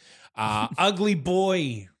cage. Ugly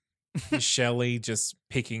boy. Shelley just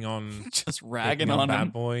picking on Just ragging picking on Bat him.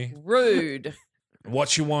 Boy. Rude.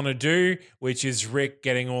 What you want to do, which is Rick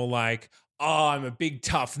getting all like, "Oh, I'm a big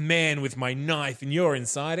tough man with my knife and you're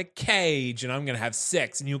inside a cage and I'm going to have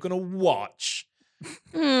sex and you're going to watch."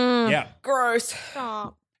 Yeah. Gross.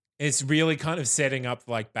 Stop. It's really kind of setting up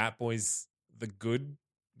like Bat Boy's the good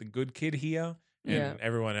kid here, and Yeah.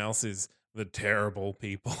 everyone else is the terrible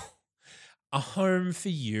people. A Home for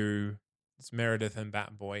You. It's Meredith and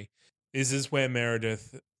Bat Boy. This is where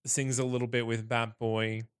Meredith sings a little bit with Bat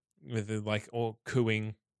Boy, with the, like all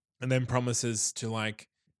cooing, and then promises to like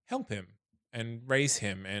help him and raise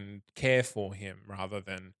him and care for him rather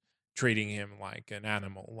than treating him like an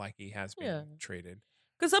animal, like he has been Yeah. treated.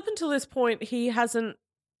 Because up until this point, he hasn't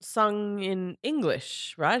sung in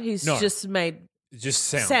English, right? He's No. just made Just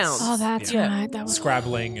sounds. Sounds. Oh, that's Yeah. right. That was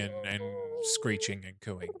Scrabbling and screeching and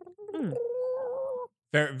cooing. Mm.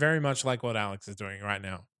 Very, very much like what Alex is doing right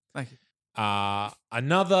now. Thank you.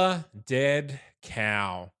 Another dead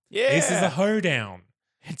cow. Yeah. This is a hoedown.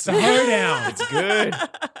 It's a hoedown. It's good.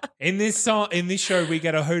 In this show, we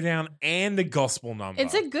get a hoedown and a gospel number.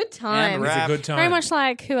 It's a good time. And It's a rap. good time. Very much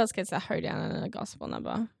like who else gets a hoedown and a gospel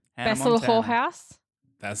number? Hannah Best Little Montana. Whorehouse.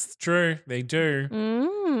 That's true. They do.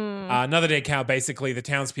 Another dead cow, basically the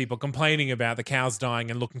townspeople complaining about the cows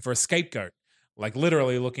dying and looking for a scapegoat. Like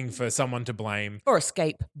literally looking for someone to blame. Or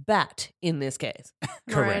escape bat in this case.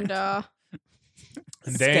 Correct. Miranda.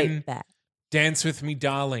 And then Escape bat. Dance With Me,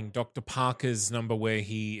 Darling, Dr. Parker's number where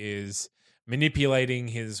he is manipulating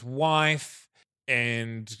his wife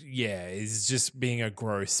and, yeah, is just being a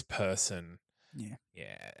gross person. Yeah.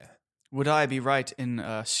 Yeah. Would I be right in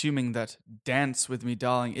assuming that Dance With Me,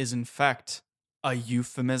 Darling is in fact a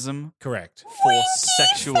euphemism Correct. for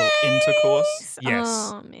sexual intercourse? Yes.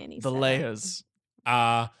 Oh, man. he The said it. layers.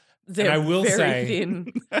 They're I will very say-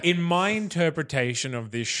 thin. In my interpretation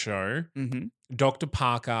of this show, Mm-hmm. Dr.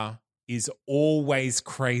 Parker is always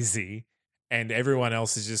crazy and everyone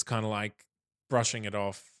else is just kind of like brushing it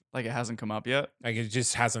off. Like it hasn't come up yet. Like it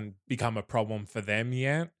just hasn't become a problem for them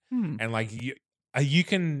yet. Hmm. And like you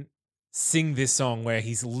can sing this song where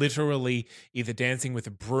he's literally either dancing with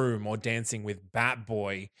a broom or dancing with Bat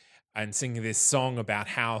Boy and singing this song about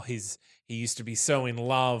how he he used to be so in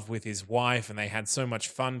love with his wife and they had so much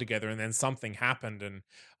fun together, and then something happened and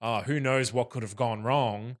who knows what could have gone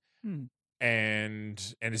wrong.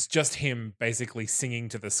 And it's just him basically singing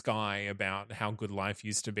to the sky about how good life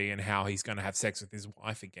used to be and how he's going to have sex with his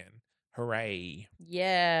wife again. Hooray. I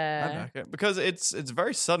Yeah. back it. Because it's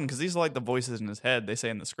very sudden, because these are like the voices in his head, they say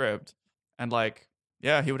in the script. And like,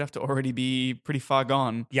 yeah, he would have to already be pretty far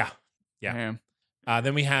gone. Yeah. Yeah.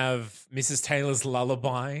 Then we have Mrs. Taylor's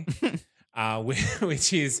Lullaby,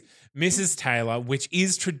 which is Mrs. Taylor, which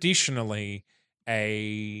is traditionally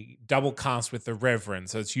a double cast with the Reverend.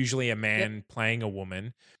 So it's usually a man playing a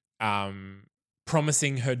woman,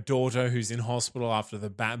 promising her daughter who's in hospital after the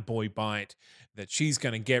Bat Boy bite that she's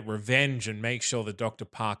going to get revenge and make sure that Dr.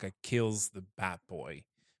 Parker kills the Bat Boy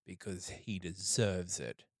because he deserves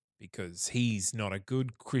it, because he's not a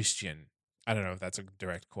good Christian. I don't know if that's a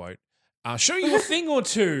direct quote. I'll show you a thing or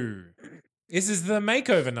two. This is the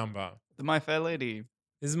makeover number. The My Fair Lady.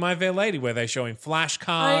 This is My Fair Lady, where they're showing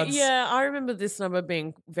flashcards. I remember this number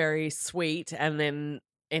being very sweet and then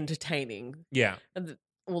entertaining. Yeah. And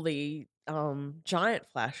all the giant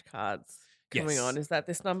flashcards coming Yes. on. Is that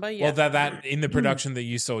this number? Yeah. Well, that in the production that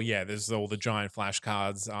you saw, yeah, there's all the giant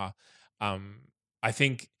flashcards. I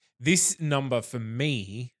think this number for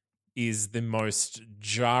me is the most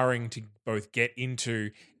jarring to both get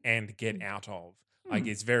into and get out of. Like,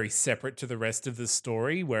 it's very separate to the rest of the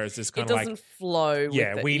story, whereas it's kind it of doesn't like, flow.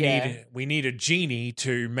 yeah, with we need a genie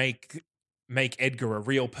to make Edgar a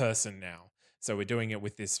real person now. So we're doing it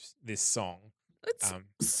with this song. It's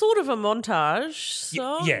sort of a montage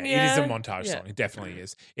song. Yeah, it is a montage Yeah. song. It definitely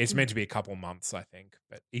is. It's meant to be a couple months, I think,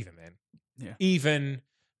 but even then. Yeah. Even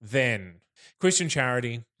then. Christian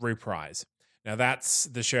Charity, Reprise. Now that's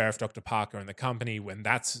the Sheriff, Dr. Parker, and the company when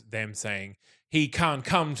that's them saying, he can't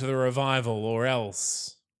come to the revival or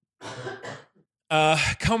else.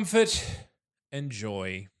 Comfort and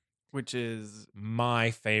Joy, Which is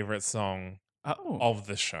my favorite song of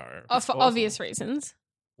the show. For awesome. obvious reasons.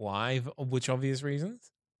 Why? Which obvious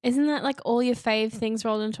reasons? Isn't that like all your fave things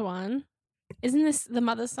rolled into one? Isn't this the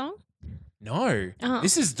Mother's song? No. Oh.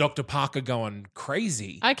 This is Dr. Parker going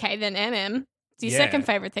crazy. Okay, then MM. It's your Yeah. second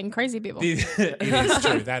favorite thing, Crazy People. It is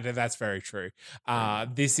true. That's very true.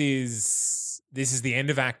 This is the end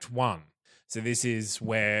of Act 1. So this is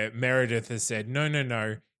where Meredith has said,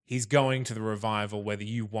 no, he's going to the revival whether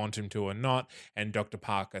you want him to or not. And Dr.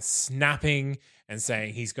 Parker snapping and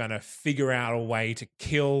saying he's going to figure out a way to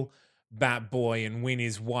kill Bat Boy and win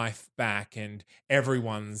his wife back. And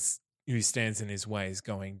everyone's who stands in his way is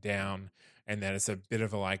going down. And then it's a bit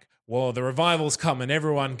of a like, well, the revival's coming.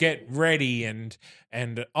 Everyone get ready. And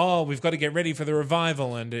we've got to get ready for the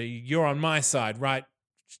revival. And you're on my side, right,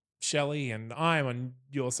 Shelley? And I'm on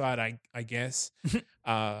your side, I guess.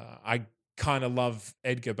 I kind of love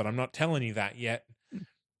Edgar, but I'm not telling you that yet.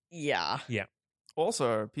 Yeah. Yeah.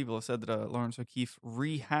 also people have said that Lawrence O'Keefe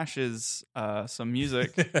rehashes some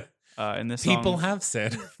music in this People song have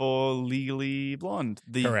said. for Legally Blonde.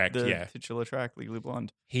 Correct, the yeah. titular track, Legally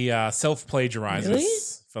Blonde. He self-plagiarizes Really?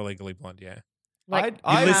 for Legally Blonde, yeah. Like, You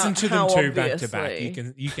I listen to them how two back to back.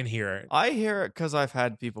 obviously? You can hear it. I hear it because I've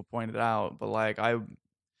had people point it out, but like I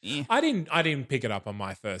I didn't pick it up on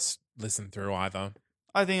my first listen through either.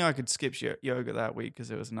 I think I could skip yoga that week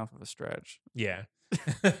because it was enough of a stretch. Yeah.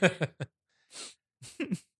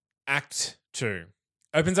 Act 2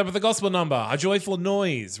 opens up with a gospel number, A Joyful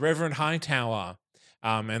Noise, Reverend Hightower.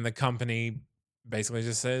 And the company basically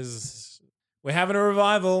just says, we're having a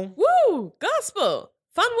revival. Woo! Gospel.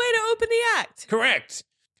 Fun way to open the act. Correct.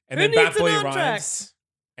 And Who then Bat needs Boy an entr'acte? arrives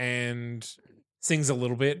and sings a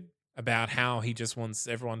little bit about how he just wants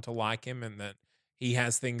everyone to like him and that he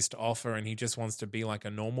has things to offer and he just wants to be like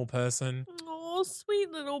a normal person. Oh,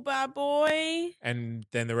 sweet little bad boy. And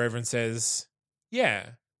then the Reverend says, yeah,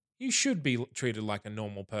 you should be treated like a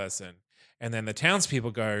normal person. And then the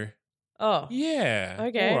townspeople go, Oh. yeah,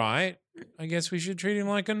 Okay. all right. I guess we should treat him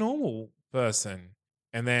like a normal person.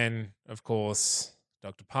 And then, of course,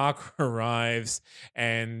 Dr. Parker arrives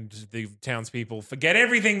and the townspeople forget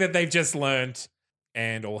everything that they've just learnt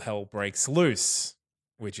and all hell breaks loose,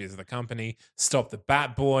 which is the company. Stop the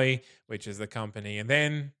Bat Boy, which is the company. And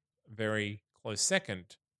then, very close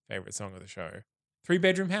second favorite song of the show, 3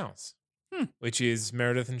 Bedroom House, which is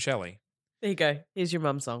Meredith and Shelley. There you go. Here's your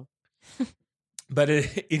mum's song. But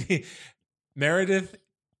Meredith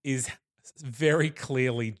is very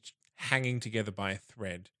clearly hanging together by a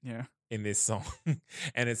thread Yeah. in this song,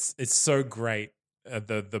 and it's so great.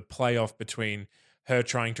 The playoff between her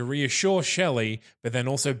trying to reassure Shelley, but then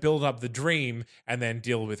also build up the dream and then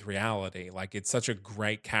deal with reality. Like it's such a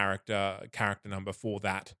great character number for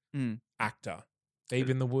that actor. Babe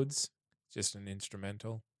in the Woods. just an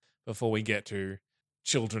instrumental before we get to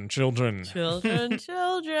Children, Children. Children,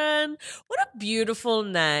 children. What a beautiful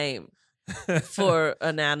name for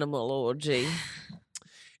an animal orgy.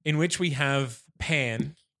 In which we have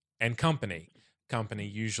Pan and company. Company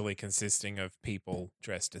usually consisting of people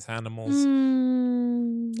dressed as animals.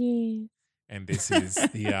 Yeah. And this is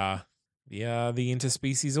the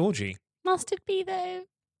interspecies orgy. Must it be though?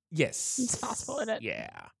 Yes. Let's fast forward it. Yeah.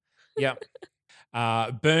 Yep.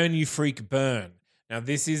 Burn, you freak, burn. Now,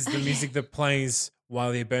 this is the music that plays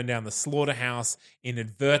while they burn down the slaughterhouse,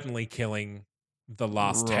 inadvertently killing the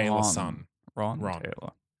last Taylor son. Ron Ron.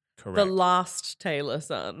 Taylor. Correct. The last Taylor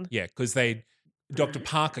son. Yeah, because Dr.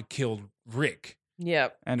 Parker killed Rick.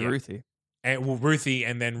 Yep. And Yeah. Ruthie. And Ruthie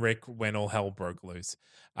and then Rick when all hell broke loose,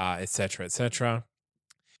 etc., etc.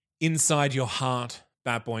 Inside Your Heart,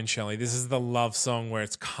 Bat Boy and Shelley. This is the love song where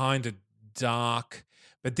it's kind of dark,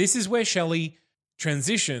 but this is where Shelley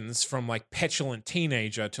transitions from like petulant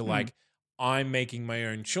teenager to like I'm making my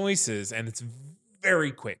own choices, and it's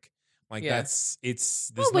very quick. Like Yeah.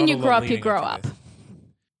 there's Well, when not you a lot grow up, you leading grow into up.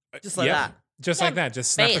 this. Just like Yep. that. Just Yeah. like that.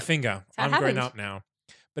 Just snap a Bam. finger. how it I'm grown happened. up now.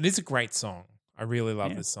 But it's a great song. I really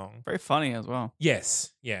love Yeah. this song. Very funny as well.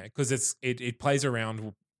 Yes, yeah, because it plays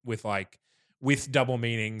around with double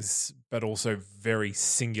meanings, but also very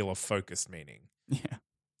singular focused meaning. Yeah.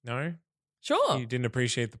 No, Sure. you didn't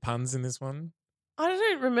appreciate the puns in this one. I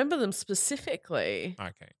don't remember them specifically.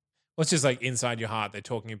 Okay, well, it's just like inside your heart. They're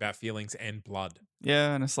talking about feelings and blood.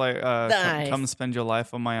 Yeah, and it's like, Nice. come spend your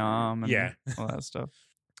life on my arm and Yeah. all that stuff.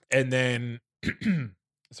 And then,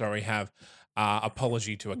 sorry, we have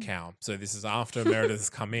apology to a cow. So this is after Meredith has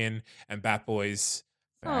come in and Bat Boy's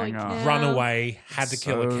Bang yeah. on. run away, had to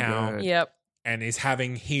kill So a cow, good. Yep. and is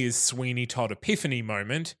having his Sweeney Todd epiphany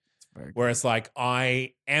moment. Very Where it's like,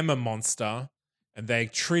 I am a monster and they're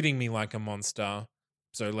treating me like a monster.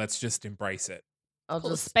 So let's just embrace it. I'll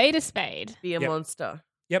Call a just spade a spade. be a Yep. monster.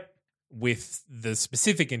 Yep. With the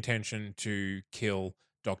specific intention to kill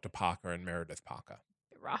Dr. Parker and Meredith Parker.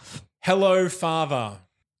 Bit rough. Hello, Father.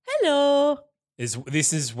 Hello.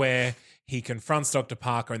 This is where he confronts Dr.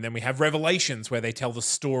 Parker, and then we have revelations where they tell the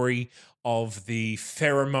story of the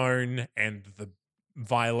pheromone and the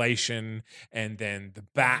violation and then the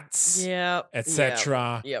bats, Yep.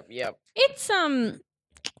 etc. Yep. It's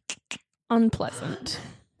unpleasant.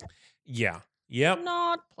 Yeah. Yep.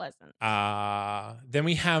 Not pleasant. Then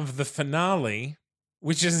we have the finale,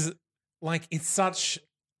 which is like, it's such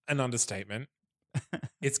an understatement.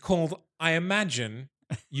 It's called I Imagine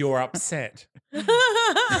You're Upset.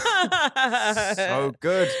 So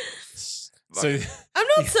good. So I'm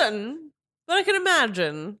not certain, but I can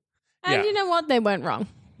imagine And Yeah. you know what? They weren't wrong.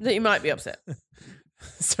 that you might be upset.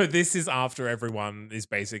 so this is after everyone is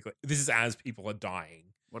basically, this is as people are dying.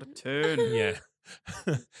 What a tune. Yeah.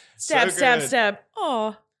 Stab, So stab, good. stab.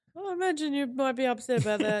 Oh, I imagine you might be upset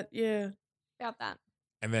about that. Yeah. About that.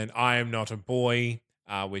 And then I Am Not a Boy,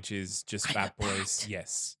 which is just I'm Bat a Boy's,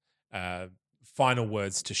 yes, final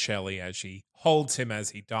words to Shelley as she holds him as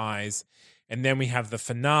he dies. And then we have the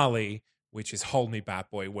finale, which is Hold Me Bat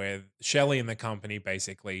Boy, where Shelley and the company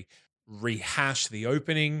basically rehash the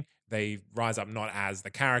opening. They rise up not as the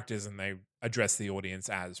characters and they address the audience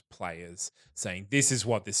as players, saying, this is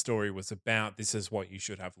what this story was about. This is what you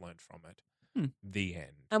should have learned from it. The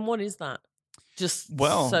end. And what is that? Just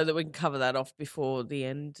Well- so that we can cover that off before the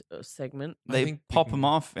end segment. I They think we pop can- them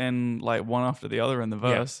off in like one after the other in the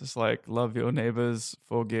Yeah. verse. It's like, love your neighbors,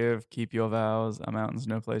 forgive, keep your vows. A mountain's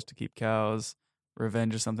no place to keep cows.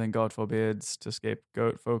 Revenge is something God forbids. To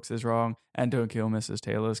scapegoat folks is wrong. And don't kill Mrs.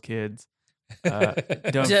 Taylor's kids. Don't,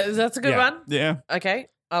 That's a good Yeah. one. yeah. Okay.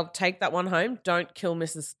 I'll take that one home. Don't kill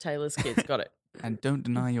Mrs. Taylor's kids. Got it. And don't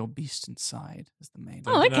deny your beast inside is the main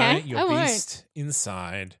Oh, one. okay. Deny Your I won't. beast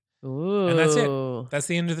inside. Ooh. And that's it. That's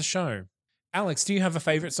the end of the show. Alex, do you have a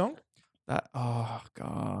favorite song? That, oh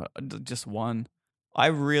God, just one. I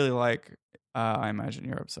really like I Imagine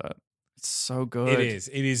You're Upset. It's so good. It is.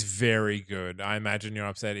 It is very good. I Imagine You're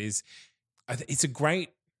Upset is. It's a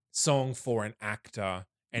great song for an actor,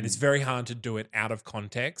 and it's very hard to do it out of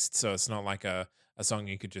context. So it's not like a song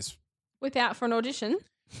you could just, Without for an audition.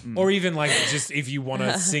 or even like just if you want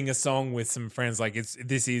to sing a song with some friends. Like it's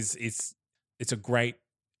a great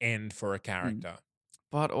end for a character.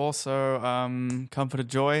 But also, Comfort and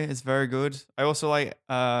Joy is very good. I also like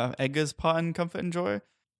Edgar's part in Comfort and Joy. where-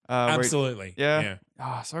 Absolutely. yeah.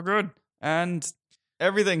 Ah, so good. And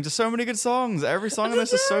everything. Just so many good songs. Every song on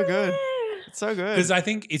this is so good. It's so good. Because I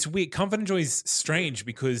think it's weird. Comfort and Joy is strange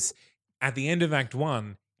because at the end of Act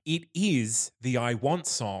 1, it is the I Want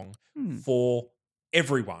song for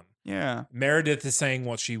everyone. Yeah. Meredith is saying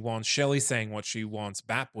what she wants. Shelley's saying what she wants.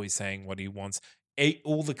 Batboy's saying what he wants.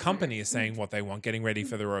 All the company is saying what they want, getting ready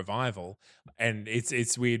for the revival. And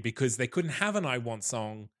it's weird because they couldn't have an I Want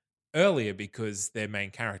song earlier because their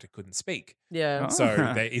main character couldn't speak. Yeah. Oh.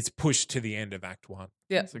 So it's pushed to the end of Act 1.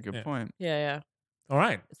 Yeah. That's a good Yeah. point. Yeah. All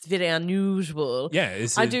right. It's very unusual. Yeah.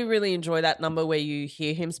 I do really enjoy that number where you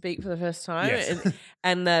hear him speak for the first time, Yes.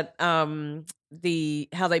 and that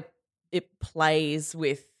it plays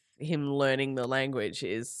with him learning the language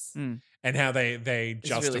is And how they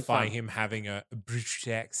justify fun. him having a British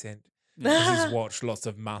accent because he's watched lots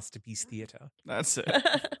of masterpiece theatre. That's it.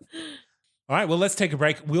 All right, well, let's take a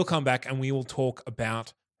break. We'll come back and we will talk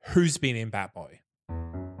about who's been in Batboy.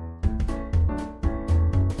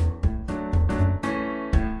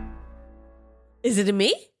 Is it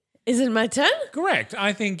me? Is it my turn? Correct.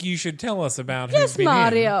 I think you should tell us about who's Yes, been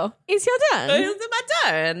Mario. It's your turn. It's my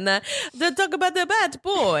turn to talk about the bad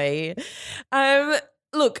boy.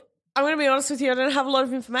 Look, I'm going to be honest with you. I don't have a lot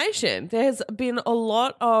of information. There's been a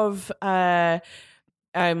lot of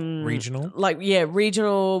Regional?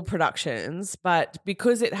 regional productions, but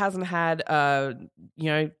because it hasn't had a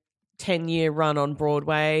 10-year run on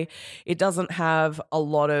Broadway, it doesn't have a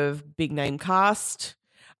lot of big name cast.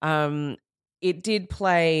 It did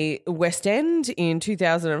play West End in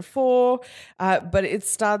 2004, but it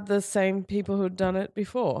starred the same people who'd done it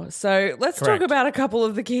before. So let's talk Correct. about a couple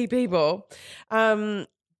of the key people.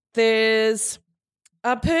 There's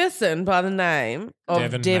a person by the name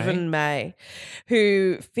of Devon May,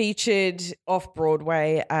 who featured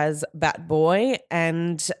off-Broadway as Batboy,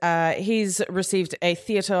 and he's received a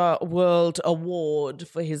Theatre World Award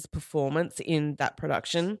for his performance in that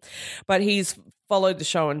production. But he's followed the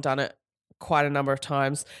show and done it quite a number of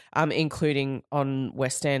times, including on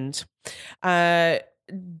West End.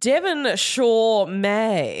 Devon Shaw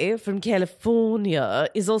May from California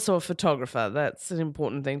is also a photographer. That's an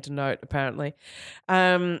important thing to note, apparently.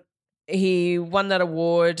 He won that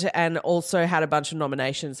award and also had a bunch of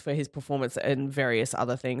nominations for his performance and various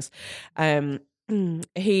other things.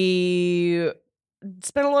 He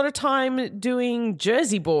spent a lot of time doing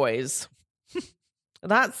Jersey Boys.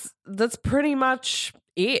 That's pretty much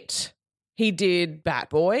it. He did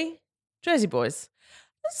Batboy, Jersey Boys.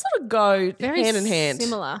 Let's sort of go Very hand in hand.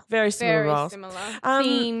 similar. Very similar roles.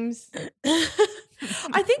 Themes.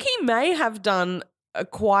 I think he may have done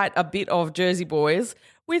quite a bit of Jersey Boys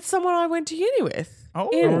with someone I went to uni with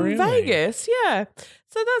in really? Vegas. Yeah.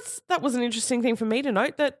 So that was an interesting thing for me to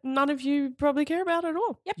note that none of you probably care about at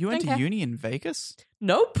all. Yep, You went don't to care. uni in Vegas?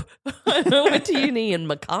 Nope. I went to uni in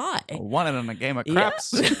Mackay. I won it on a game of Yeah.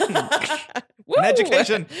 craps. Woo! An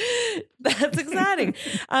education. That's exciting.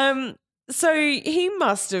 So he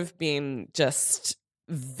must have been just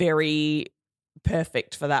very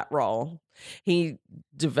perfect for that role. He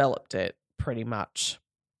developed it pretty much.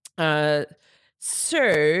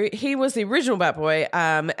 So he was the original Batboy,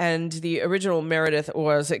 and the original Meredith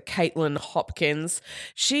was Caitlin Hopkins.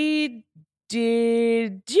 She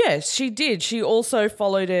did. She also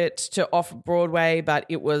followed it to off-Broadway, but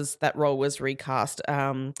that role was recast.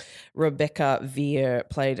 Rebecca Veer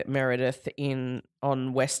played Meredith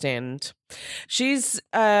on West End. She's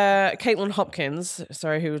Caitlin Hopkins, who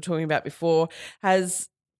we were talking about before, has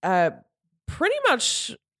pretty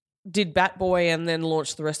much did Batboy and then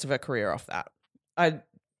launched the rest of her career off that.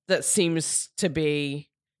 That seems to be.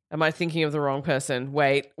 Am I thinking of the wrong person?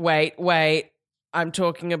 Wait. I'm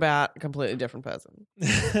talking about a completely different person.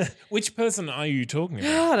 Which person are you talking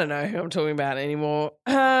about? I don't know who I'm talking about anymore.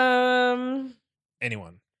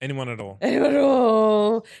 Anyone at all? Anyone at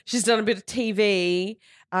all. She's done a bit of TV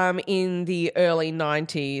in the early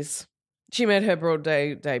 90s. She made her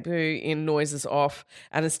Broadway debut in Noises Off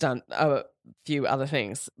and has done a few other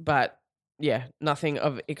things. But, yeah, nothing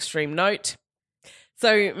of extreme note.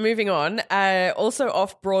 So moving on, also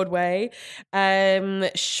off Broadway,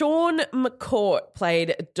 Sean McCourt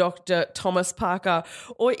played Dr. Thomas Parker.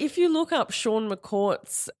 Or if you look up Sean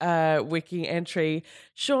McCourt's wiki entry,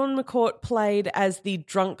 Sean McCourt played as the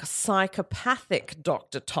drunk psychopathic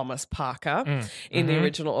Dr. Thomas Parker in the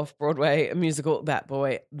original off Broadway musical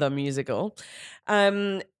Batboy the Musical.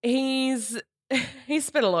 He's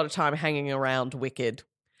spent a lot of time hanging around Wicked,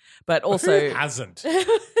 but also Who hasn't?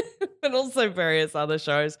 but also various other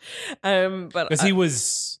shows. But Because he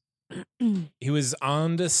was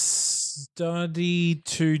understudy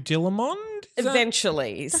to Dillamond? Is that-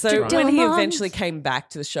 eventually, so Dr. when he Dillamond. eventually came back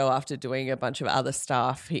to the show after doing a bunch of other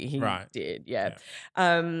stuff, he Right. did, yeah.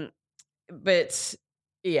 But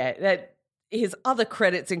yeah, that his other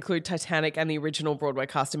credits include Titanic and the original Broadway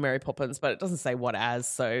cast of Mary Poppins, but it doesn't say what as,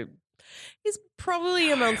 so He's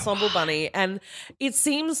probably an ensemble bunny, and it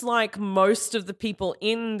seems like most of the people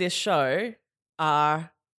in this show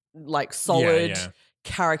are like solid yeah.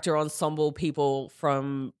 character ensemble people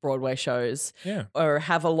from Broadway shows, Yeah. or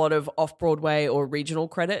have a lot of off-Broadway or regional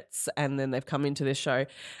credits, and then they've come into this show.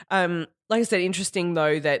 Like I said, interesting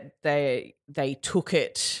though that they took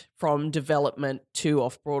it from development to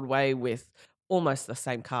off-Broadway with almost the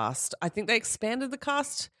same cast. I think they expanded the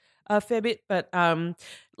cast a fair bit, but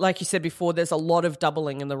like you said before, there's a lot of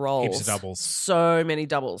doubling in the roles. Heaps of doubles. So many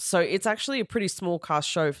doubles. So it's actually a pretty small cast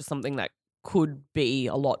show for something that could be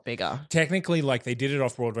a lot bigger. Technically, like they did it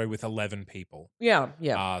off Broadway with 11 people. Yeah,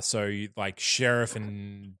 yeah. Like Sheriff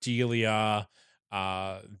and Delia,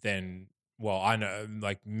 then, well, I know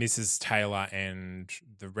like Mrs. Taylor and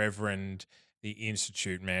the Reverend, the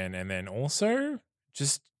Institute man, and then also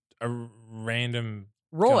just a random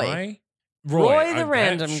Roy. guy. Roy the I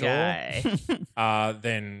random bet, sure. guy.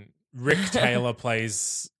 Then Rick Taylor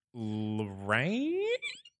plays Lorraine.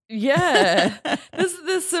 Yeah.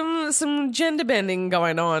 There's some gender bending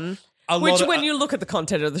going on. Which, when you look at the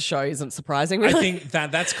content of the show, isn't surprising. Really. I think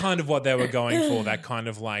that's kind of what they were going for, that kind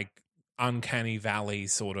of like uncanny valley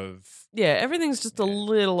sort of. Yeah, everything's just a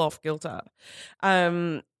little off kilter.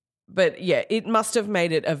 But yeah, it must have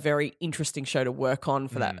made it a very interesting show to work on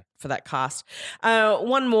for that cast.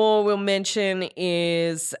 One more we'll mention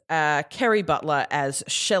is Kerry Butler as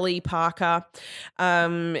Shelley Parker.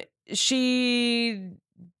 She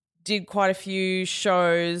did quite a few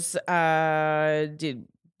shows, did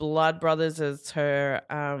Blood Brothers as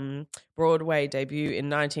her Broadway debut in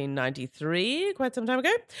 1993, quite some time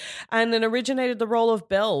ago, and then originated the role of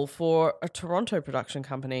Belle for a Toronto production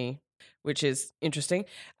company, which is interesting.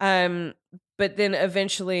 But then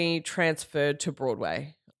eventually transferred to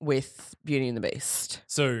Broadway with Beauty and the Beast.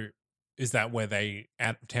 So is that where they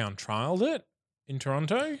out-of-town trialed it in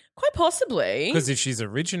Toronto? Quite possibly. Because if she's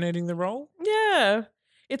originating the role? Yeah.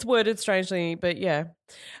 It's worded strangely, but yeah.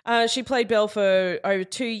 She played Belle for over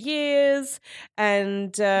 2 years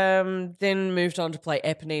and then moved on to play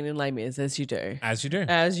Eponine in Les Mis, as you do. As you do.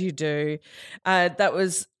 As you do. That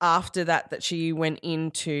was after that she went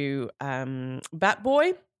into Bat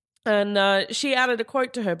Boy. And she added a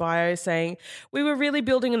quote to her bio saying, "We were really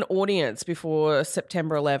building an audience before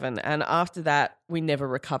September 11, and after that, we never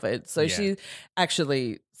recovered." So she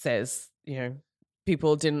actually says,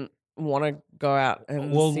 people didn't want to go out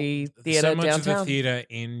and see theatre so much downtown. of the theatre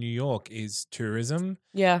in New York is tourism.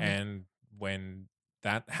 Yeah. And when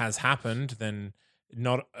that has happened, then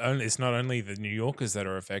it's not only the New Yorkers that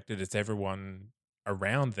are affected, it's everyone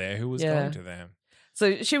around there who was going to them.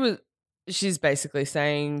 So she's basically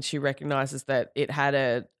saying she recognizes that it had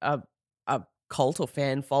a cult or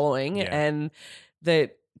fan following and the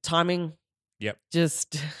timing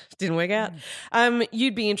just didn't work out.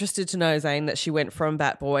 You'd be interested to know, Zane, that she went from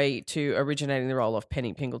Bat Boy to originating the role of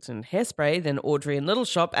Penny Pingleton in Hairspray, then Audrey in Little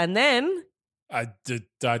Shop, and then I did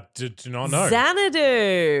not know.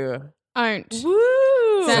 Xanadu. Don't.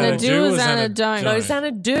 Woo! Xanadu or Xanadu? No,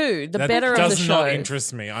 Xanadu, the that better of the show. does not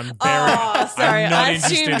interest me. I'm sorry. I'm not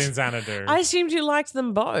interested in Xanadu. I assumed you liked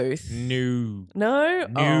them both. No. No? No,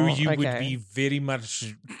 Oh, you okay. would be very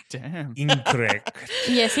much Damn. incorrect.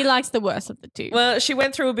 Yes, he likes the worst of the two. Well, she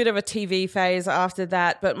went through a bit of a TV phase after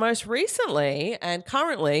that, but most recently and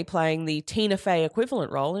currently playing the Tina Fey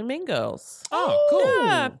equivalent role in Mean Girls. Oh, cool.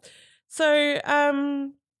 Yeah.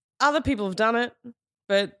 So other people have done it,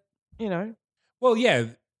 but, Well, yeah,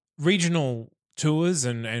 regional tours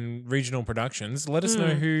and regional productions. Let us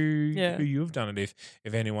know who you've done it,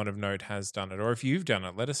 if anyone of note has done it, or if you've done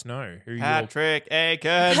it, let us know who Patrick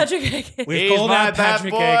Aiken. Patrick Aiken. We've He's called my out bad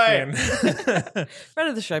Patrick Friend Aiken.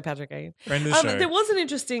 of the show, Patrick Aiken. Friend of the show. There was an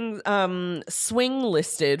interesting swing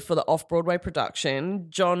listed for the off-Broadway production,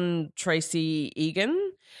 John Tracy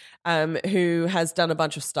Egan, who has done a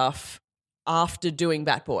bunch of stuff after doing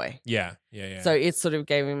Bat Boy. Yeah. So it sort of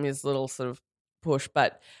gave him his little sort of push,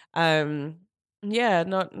 but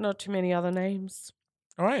not too many other names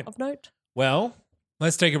All right. of note. Well,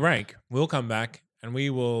 let's take a break. We'll come back and we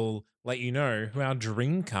will let you know who our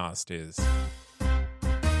dream cast is.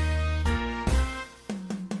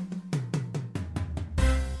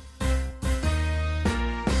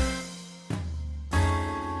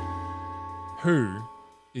 Who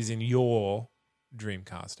is in your dream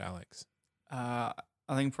cast, Alex?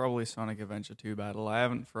 I think probably Sonic Adventure 2 Battle. I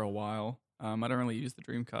haven't for a while. I don't really use the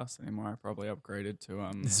Dreamcast anymore. I probably upgraded to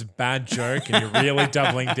This is a bad joke and you're really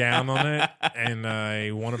doubling down on it and I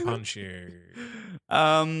want to punch you.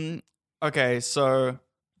 Okay, so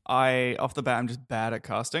off the bat I'm just bad at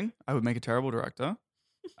casting. I would make a terrible director.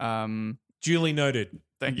 Duly noted.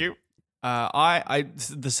 Thank you.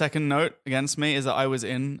 The second note against me is that I was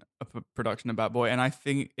in a production of Bat Boy, and I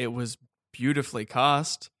think it was beautifully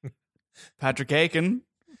cast. Patrick Aiken,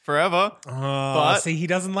 forever. Oh, see, he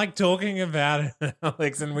doesn't like talking about it,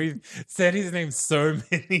 Alex, and we've said his name so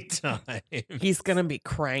many times. He's going to be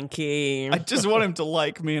cranky. I just want him to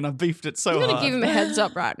like me, and I beefed it so I'm hard. going to give him a heads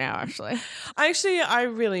up right now, actually. I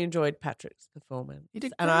really enjoyed Patrick's performance. He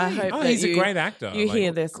did And I great. hope that He's a great actor. You Like,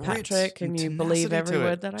 hear this, Grit Patrick, and you tenacity believe every to it.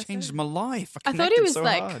 word that I Changed say. my life. I thought he connected was so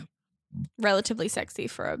like hard. relatively sexy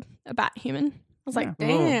for a bat human. I was like, Yeah.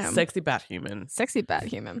 damn. Sexy bat human. Sexy bat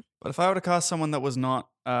human. But if I were to cast someone that was not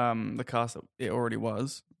the cast that it already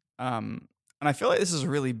was, and I feel like this is a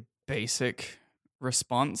really basic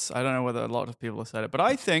response. I don't know whether a lot of people have said it, but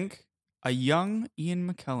I think a young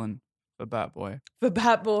Ian McKellen for Bat Boy. For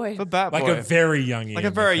Bat Boy. For Bat Like Boy. a very young Ian Like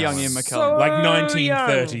a very young McKellen. Ian McKellen. So Like young.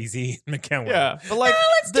 1930s Ian McKellen. Yeah, but like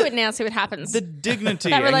Let's do it now, see what happens. the dignity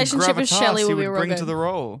That and relationship with gravitas Shelley he will be would real bring good. to the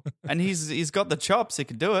role, and he's got the chops. He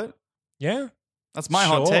could do it. Yeah. That's my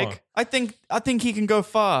hot Sure. take. I think he can go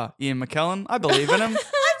far, Ian McKellen. I believe in him.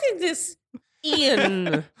 I think this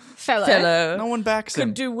Ian Fellow. fellow No one backs him.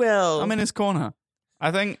 could do well. I'm in his corner.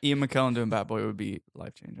 I think Ian McKellen doing Bat Boy would be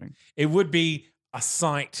life changing. It would be a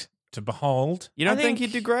sight to behold. You don't I think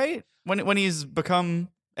think- he'd do great when he's become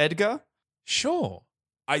Edgar? Sure.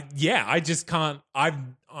 I just can't. I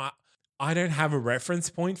don't have a reference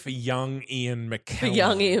point for young Ian McKellen. For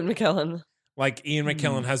young Ian McKellen. Like Ian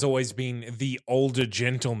McKellen has always been the older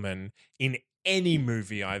gentleman in any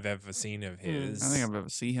movie I've ever seen of his. I don't think I've ever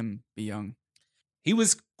seen him be young. He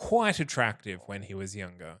was quite attractive when he was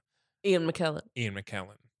younger. Ian McKellen. Ian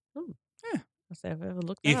McKellen. If I've ever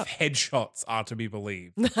looked If up. headshots are to be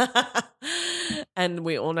believed. And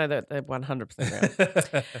we all know that they're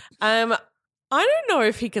 100% real. I don't know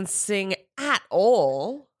if he can sing at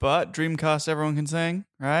all. But Dreamcast, everyone can sing,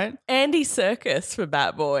 right? Andy Serkis for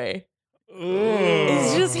Bat Boy.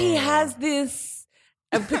 It's just he has this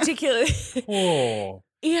a particular. Oh,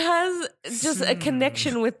 He has just a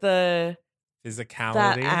connection with that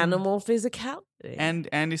physicality. animal physicality. And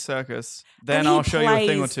Andy Serkis. Then And he I'll show you a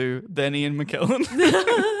thing or plays- two. Then Ian McKellen.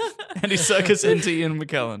 Andy Serkis into Ian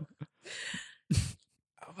McKellen.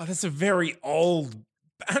 Oh, that's a very old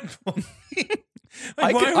Bat Boy.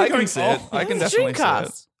 I why can, are we I going can see it. I can It's definitely see it.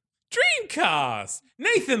 Dreamcast. Dreamcast.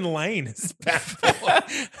 Nathan Lane is Bat Boy.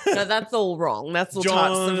 No, that's all wrong. That's all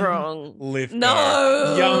John types of wrong. Lithgow.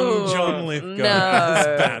 No. Young John Lithgow No. is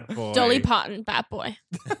Bat Boy. Dolly Parton, bat boy.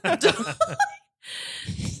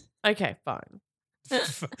 Okay, fine.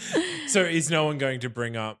 So is no one going to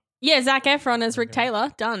bring up? Yeah, Zac Efron as Rick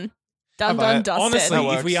Taylor. Done. Done, How about- dusted. Honestly,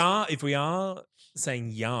 That if we are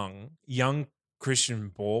saying young Christian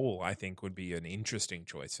Ball, I think would be an interesting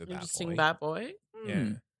choice for Interesting Bat Boy. Bat Boy. Yeah,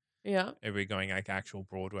 Yeah. if we're going like actual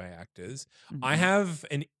Broadway actors, Mhm.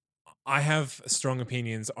 I have strong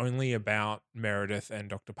opinions only about Meredith and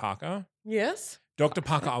Dr. Parker. Yes. Dr.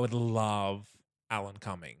 Parker, I would love Alan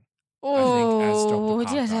Cumming. Oh, as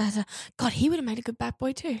Dr. Parker. God, he would have made a good bat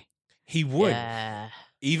boy too. He would, Yeah.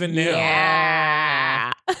 even now.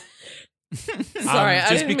 Yeah. Sorry, I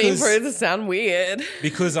just didn't mean because- for it to sound weird.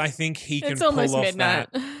 Because I think he can It's pull almost off midnight.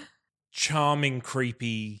 that charming,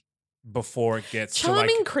 creepy before it gets Charming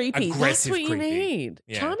to like creepy. That's aggressive what you creepy. need.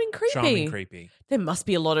 Yeah. Charming creepy. Charming creepy. There must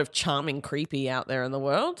be a lot of charming creepy out there in the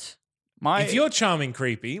world. If you're charming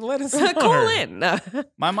creepy, let us know. Call in. No.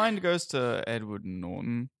 My mind goes to Edward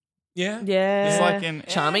Norton. Yeah. Yeah. He's like in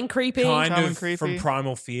charming creepy. Kind Charming of creepy. from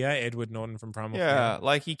Primal Fear, Edward Norton from Primal Yeah,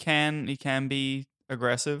 like he can be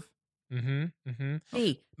aggressive. Fear. Mm-hmm.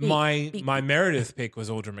 Be- My be- Meredith pick was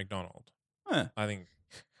Audra McDonald. Huh. I think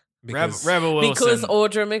Rebel Wilson. because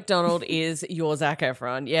Audra McDonald is your Zac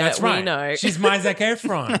Efron. Yeah, that's right. we know. She's my Zac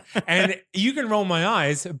Efron. And you can roll my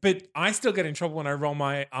eyes, but I still get in trouble when I roll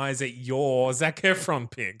my eyes at your Zac Efron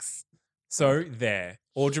picks. So there.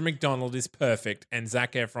 Audra McDonald is perfect and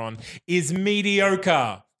Zac Efron is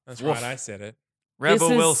mediocre. That's Woof. right, I said it. Rebel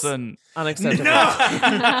This is- Wilson Unacceptable.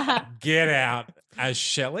 No! Get out. As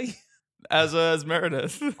Shelley? as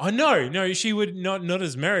Meredith. Oh, no, she would not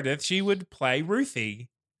as Meredith. She would play Ruthie.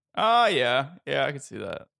 Oh yeah, I could see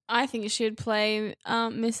that. I think you should play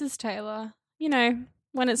Mrs. Taylor. You know,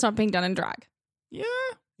 when it's not being done in drag. Yeah,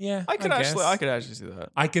 Yeah, I could guess. actually see that.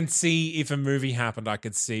 I can see if a movie happened, I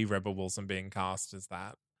could see Rebel Wilson being cast as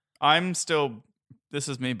that. This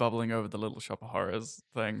is me bubbling over the Little Shop of Horrors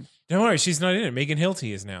thing. Don't worry, she's not in it. Megan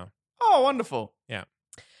Hilty is now. Oh, wonderful. Yeah.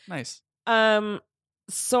 Nice.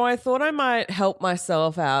 So I thought I might help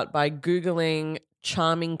myself out by Googling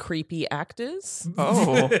charming creepy actors.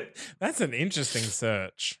 Oh. That's an interesting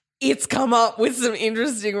search. It's come up with some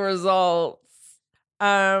interesting results.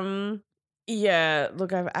 Yeah,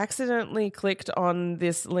 look, I've accidentally clicked on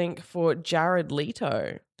this link for Jared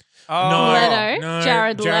Leto. Oh, No, Leto. no,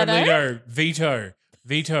 Jared Leto. Vetoed.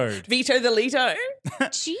 Vito the Leto.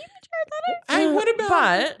 Gee, Hey,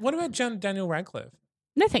 But- what about Daniel Radcliffe?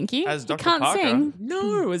 No, thank you. As He Dr. can't Parker. sing.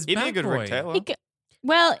 No, as He'd be a good Batboy. Rick Taylor.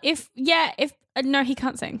 Well, no, he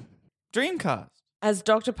can't sing. Dreamcast. As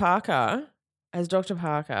Dr. Parker,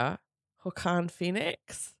 Joaquin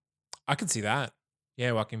Phoenix. I could see that.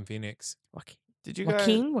 Yeah, Joaquin Phoenix. Did you guys?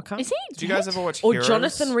 Joaquin? Is he? Did you guys ever watch Or Heroes?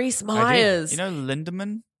 Jonathan Rhys did. Myers. You know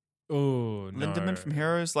Lindemann? Oh, no. Lindemann from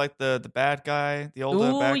Heroes, like the bad guy, the older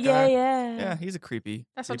Ooh, bad yeah, guy. yeah. Yeah, he's a creepy.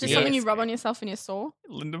 That's not creepy just something guy. you rub on yourself when you're sore.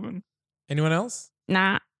 Lindemann. Anyone else?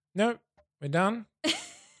 Nah. No, we're done.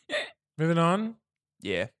 Moving on.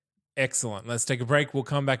 Yeah. Excellent. Let's take a break. We'll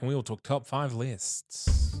come back and we will talk top 5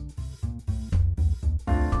 lists.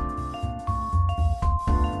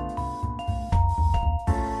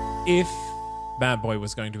 If Bad Boy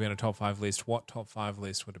was going to be on a top 5 list, what top 5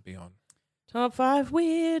 list would it be on? Top 5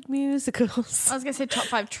 weird musicals. I was going to say top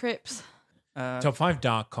 5 trips. Top 5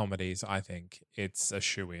 dark comedies, I think. It's a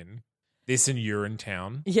shoe-in. This and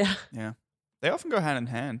Urinetown. Yeah. Yeah. They often go hand in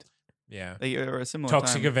hand. Yeah. They are a similar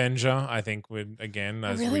Toxic time. Avenger, I think, would, again,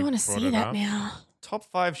 I as really we want to brought see it that up. now. Top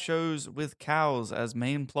 5 shows with cows as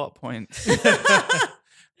main plot points.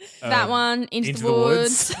 That one, Into the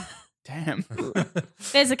Woods. Damn.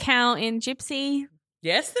 There's a cow in Gypsy.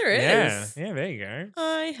 Yes, there Yeah, is. yeah, there you go.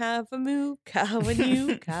 I have a moo cow, a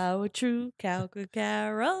new cow, a true cow, good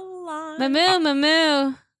Caroline. Moo.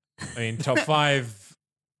 I mean, top 5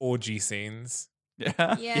 orgy scenes.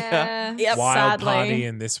 Yeah. Yeah. Yep. Wild Sadly. party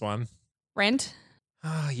in this one. Rent.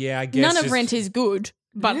 Yeah, I guess None of just- Rent is good,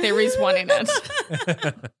 but there is one in it.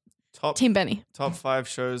 Top Tim Benny. top 5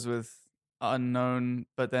 shows with unknown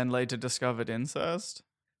but then later discovered incest.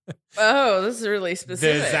 Oh, this is really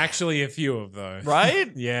specific. There's actually a few of those.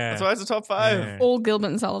 Right? Yeah. That's why it's a top 5. Yeah. All Gilbert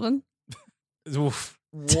and Sullivan. Oof.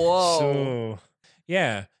 Whoa. So,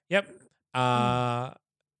 yeah. Yep.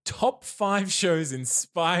 Top 5 shows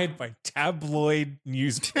inspired by tabloid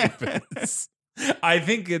newspapers. I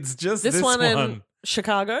think it's just this one one. in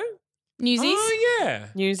Chicago? Newsies. Oh, yeah.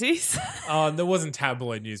 Newsies? There wasn't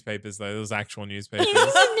tabloid newspapers, though. There was actual newspapers.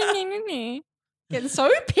 Getting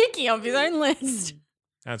so picky of his own list.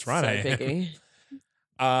 That's right. So I am. picky.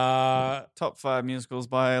 Top 5 musicals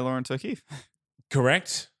by Lauren O'Keefe.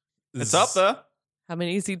 Correct. It's up there. How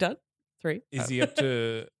many has he done? 3? Is he up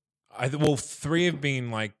to... well, 3 have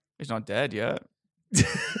been like... He's not dead yet.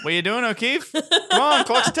 What you doing, O'Keefe? Come on,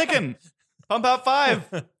 clock's ticking. Pump out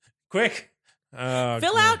 5. Quick. Oh,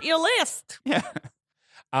 Fill God. out your list. Yeah.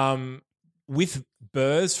 With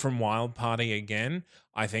Burrs from Wild Party again,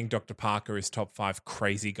 I think Dr. Parker is top 5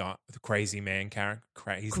 crazy man character.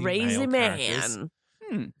 Crazy male characters.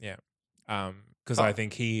 Man. Yeah. Because I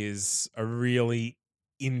think he is a really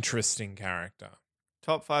interesting character.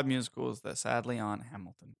 Top 5 musicals that sadly aren't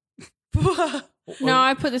Hamilton. No,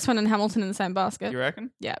 I put this one and Hamilton in the same basket. You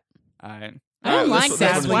reckon? Yep. All right. I don't like this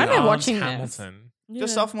that. one's Why am I really watching this? Hamilton?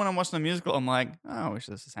 Just Yeah. often when I'm watching a musical, I'm like, oh, I wish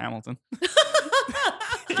this is Hamilton. you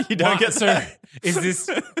Why- don't get so that. is this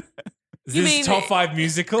You mean- top 5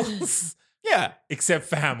 musicals Yeah. except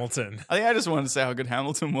for Hamilton? I think I just wanted to say how good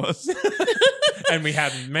Hamilton was. And we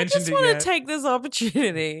hadn't I mentioned just it want yet. to take this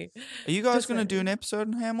opportunity. Are you guys Just going to saying. do an episode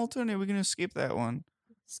on Hamilton, or are we going to skip that one?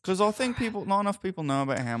 Because I think not enough people know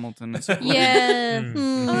about Hamilton. It's Yeah.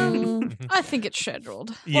 Mm. I think it's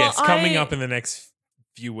scheduled. Yes, Well, coming I- up in the next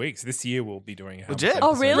few weeks. This year we'll be doing a Hamilton Legit? Oh,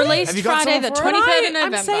 episode. really? Released Have you got Friday the someone for it? 23rd of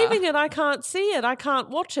November. I'm saving it. I can't see it. I can't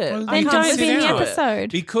watch it. Well, I Then you can't don't sit be in the down. to it.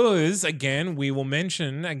 episode. Because, again, we will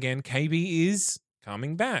mention, KB is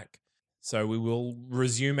coming back. So we will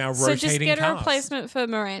resume our So rotating just get a cast. replacement for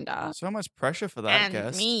Miranda. so much pressure for that And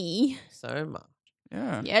guest. me. So much.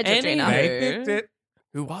 Yeah. Yeah, Georgina. Anywho. They picked it.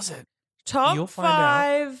 Who was it? Top You'll find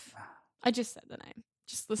out. 5 I just said the name.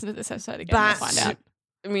 Just listen to this episode again and Bat find out.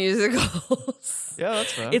 musicals. Yeah,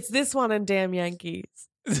 that's fair. It's this one and Damn Yankees.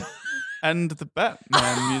 And the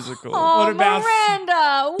Batman musical. Oh, What about-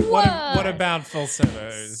 Miranda? What about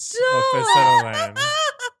falsettos? Or falsetto land?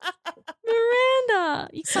 Miranda?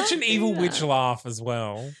 You Such can't an do evil that. witch laugh as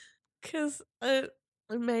well. Because I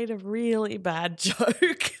made a really bad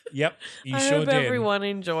joke. Yep, you I sure hope did. everyone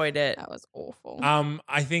enjoyed it. That was awful.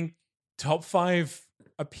 I think top 5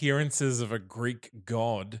 appearances of a Greek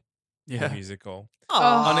god in Yeah. a musical.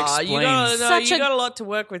 Aw, Unexplained. Such you a- got a lot to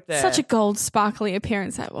work with there. Such a gold sparkly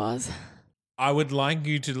appearance that was. I would like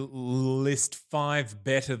you to list 5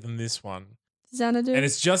 better than this one. Xanadu. And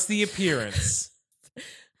it's just the appearance.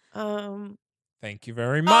 Thank you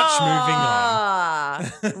very much.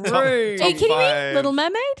 Ah, Moving on. rude. Are you kidding me? five. Little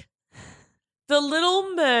Mermaid? The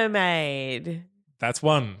Little Mermaid. That's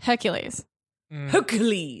one. Hercules.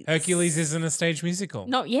 Hercules. Hercules isn't a stage musical.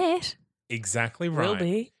 Not yet. Exactly right. Will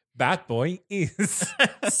be. Bat Boy is.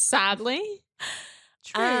 Sadly.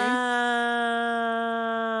 True.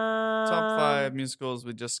 Top 5 musicals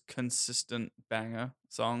with just consistent banger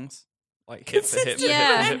songs. Like hit for hit for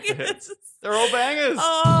Yeah. hit for hit for hit. They're all bangers.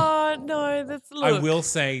 Oh, no. That's I look. will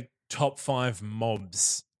say top 5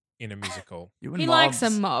 mobs in a musical. You and He mobs.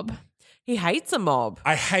 likes a mob. He hates a mob.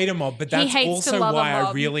 I hate a mob, but He that's hates to also love a why I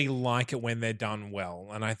mob. really like it when they're done well.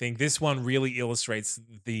 And I think this one really illustrates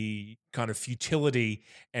the kind of futility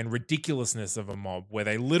and ridiculousness of a mob where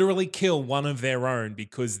they literally kill one of their own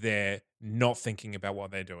because they're not thinking about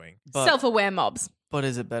what they're doing. But- Self-aware mobs. But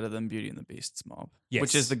is it better than Beauty and the Beast's mob? Yes.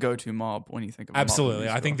 Which is the go-to mob when you think of a Absolutely.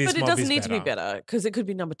 mob I think this But it mob doesn't is need to be better because it could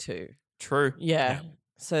be number 2. True. Yeah. Yeah.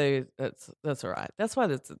 So that's all right. That's why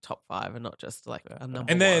it's a top 5 and not just like a number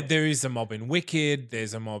And 1. there is a mob in Wicked.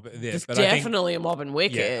 There's a mob there. There's But I think, definitely a mob in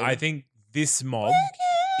Wicked. yeah, I think this mob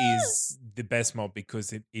is the best mob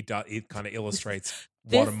because it kind of illustrates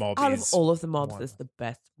what a This, mob out is. of all of the mobs, one. is the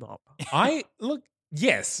best mob.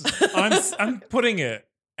 Yes, I'm putting it.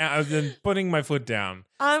 I'm putting my foot down.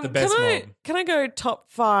 The best mob. Can I go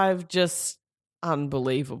top 5 just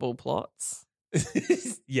unbelievable plots?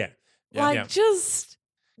 Yeah, Like yeah. just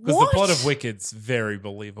Because the plot of what? Wicked's very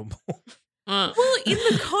believable. Well, in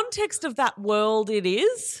the context of that world, it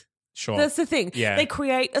is. Sure. That's the thing. Yeah. They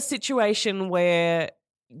create a situation where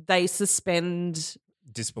they suspend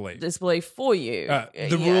Disbelief. for you.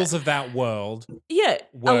 The rules of that world. work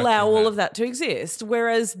allow in all that. of that to exist.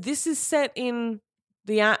 Whereas this is set in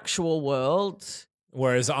the actual world.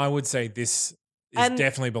 Whereas I would say this And-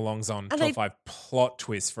 definitely belongs on top they- 5 plot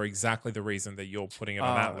twists for exactly the reason that you're putting it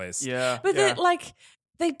on that list. Yeah. But yeah. then, like,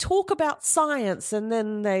 they talk about science and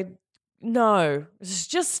then it's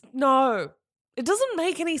just no. It doesn't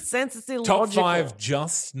make any sense. It's illogical. Top 5,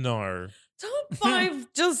 just no. Top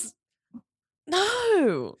 5, just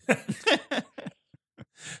no.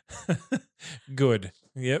 Good.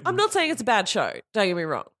 Yep. I'm not saying it's a bad show. Don't get me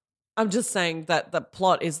wrong. I'm just saying that the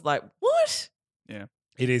plot is like, what?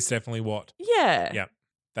 It is definitely what. Yeah. Yeah.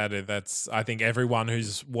 That's. I think everyone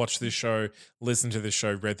who's watched this show, listened to this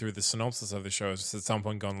show, read through the synopsis of the show, has at some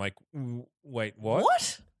point gone like, "Wait, what?"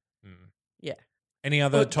 What? Hmm. Yeah. Any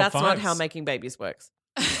other Well, top that's 5s? not how Making Babies works.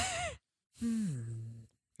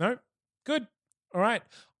 No. Good. All right.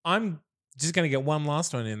 I'm just going to get one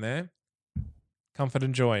last one in there. Comfort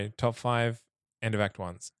and Joy, top 5 end of Act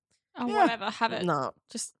 1s. Oh, whatever. Have it. No.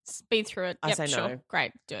 Just speed through it. I Yep, say sure. no.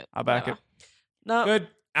 Great. Do it. I'll back Whatever. No. Good.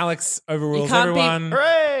 Alex overrules can't be- everyone.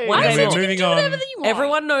 Hooray! One And Day we're More. moving Do on. whatever that you want.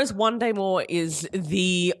 Everyone knows One Day More is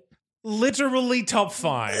the. Literally top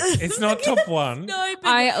 5. It's not top 1. No, but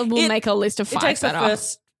I will it- make a list of It 5 takes the that are.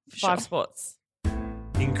 first 5 Sure. spots.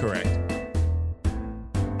 Incorrect.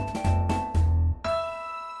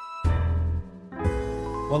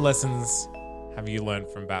 What lessons have you learned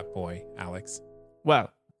from Bat Boy, Alex?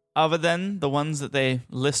 Well, other than the ones that they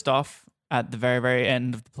list off at the very, very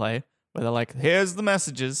end of the play, where they're like, here's the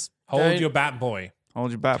messages. Hold Don't- your Bat Boy.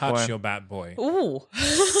 Hold your bat Touch boy. your Bat Boy. Ooh.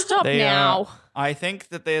 Stop They, now. I think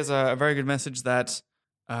that there's a very good message that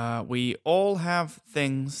we all have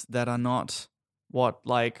things that are not what,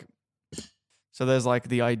 like, so there's like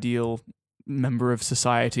the ideal member of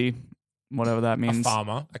society, whatever that A means.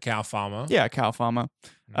 farmer, a cow farmer. Yeah, a cow farmer.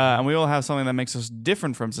 And we all have something that makes us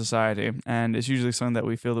different from society. And it's usually something that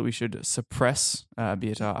we feel that we should suppress,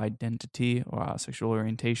 be it our identity or our sexual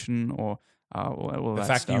orientation or all The that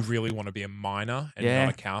fact stuff. that you really want to be a miner and Yeah.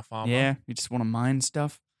 not a cow farmer. Yeah, you just want to mine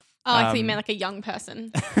stuff. Oh, I thought you um, meant like a young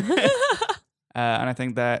person. And I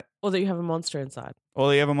think that, Or that you have a monster inside.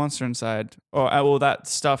 or you have a monster inside, or all that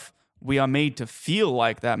stuff, we are made to feel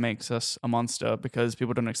like that makes us a monster because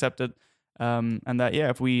people don't accept it. And that, yeah,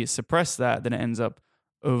 if we suppress that, then it ends up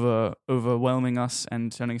overwhelming us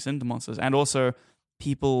and turning us into monsters. And also,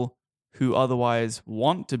 people who otherwise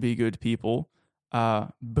want to be good people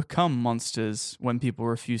become monsters when people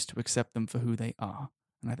refuse to accept them for who they are.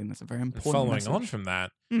 And I think that's a very And important following message. on from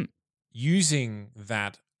that, Hmm. using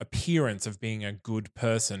that appearance of being a good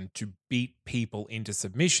person to beat people into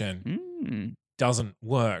submission Mm. doesn't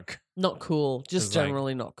work. Not cool. Just It's like-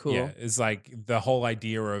 generally not cool. Yeah, it's like the whole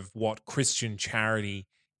idea of what Christian charity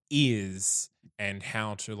is and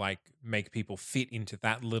how to like make people fit into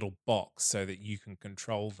that little box so that you can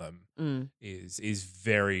control them Mm. is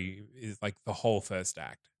like the whole first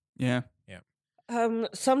act. Yeah.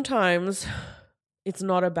 Sometimes it's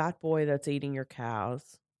not a bat boy that's eating your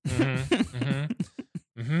cows.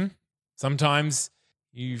 Mm-hmm. Sometimes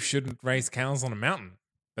you shouldn't raise cows on a mountain.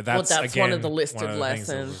 But Well, that's, that's again, one of the listed one of the things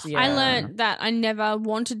that lessons, was- yeah. I learned that I never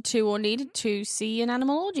wanted to or needed to see an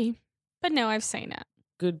animal orgy, but now I've seen it.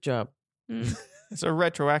 Good job. Mm. It's a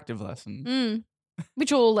retroactive lesson. Mm.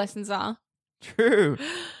 Which all lessons are. True.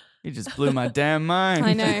 You just blew my damn mind.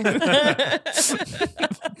 I know.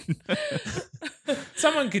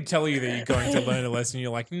 Someone could tell you that you're going to learn a lesson.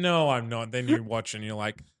 You're like, no, I'm not. Then you watch and you're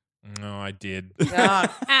like, no, I did.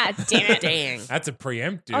 Ah, Damn it. dang. That's a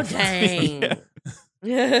preemptive. Oh, dang.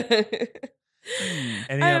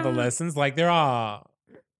 Any other lessons? Like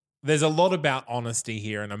there's a lot about honesty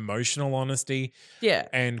here and emotional honesty Yeah.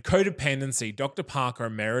 and codependency. Dr. Parker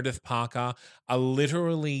and Meredith Parker are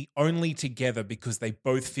literally only together because they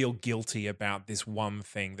both feel guilty about this one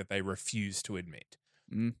thing that they refuse to admit.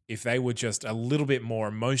 Mm. If they were just a little bit more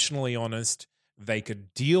emotionally honest, they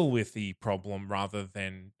could deal with the problem rather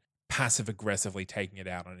than passive aggressively taking it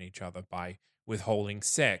out on each other by withholding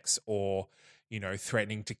sex or,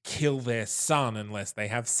 threatening to kill their son unless they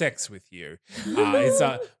have sex with you.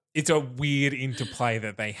 It's a weird interplay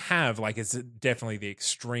that they have. Like, it's definitely the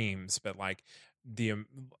extremes, but like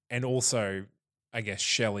and also, I guess,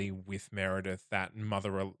 Shelley with Meredith, that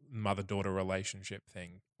mother-daughter relationship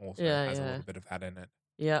thing also has a little bit of that in it.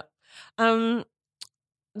 Yeah.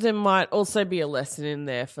 There might also be a lesson in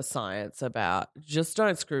there for science about just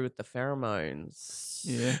don't screw with the pheromones.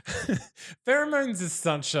 Yeah. Pheromones is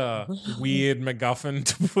such a weird MacGuffin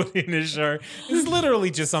to put in a show. It's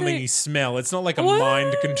literally just something you smell. It's not like a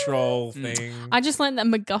mind control thing. I just learned that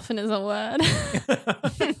MacGuffin is a word.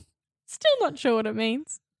 Still not sure what it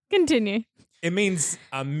means. Continue. It means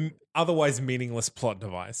otherwise meaningless plot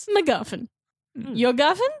device. MacGuffin. Your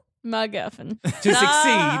guffin? MacGuffin. To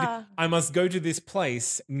succeed, I must go to this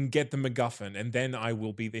place and get the MacGuffin, and then I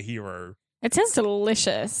will be the hero. It sounds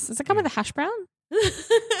delicious. Does it come with a hash brown?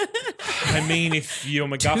 I mean, if your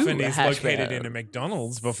MacGuffin Two is hash located browns. in a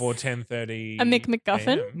McDonald's before 10:30 A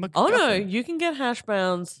McMuffin? a.m., Oh, no. You can get hash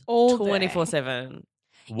browns All day. 24/7.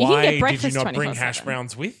 can why get did you breakfast not bring 24/7. hash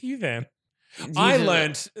browns with you then? I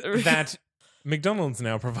learned that McDonald's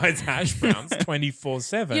now provides hash browns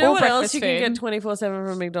 24/7. You know Or what else breakfast you can food. get 24/7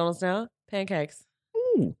 from McDonald's now? Pancakes.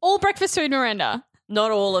 All breakfast food, Miranda.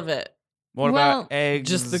 Not all of it. What Well, about eggs?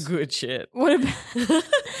 Just the good shit. What about?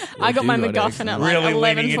 I got do my got eggs MacGuffin now. at like Really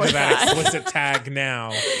leaning into that 11:45. explicit tag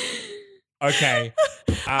now. Okay.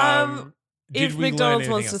 Did If we learn McDonald's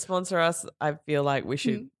anything wants to else? sponsor us, I feel like we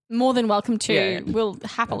should. More than welcome to. Yeah. We'll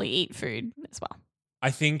happily eat food as well. I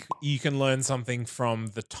think you can learn something from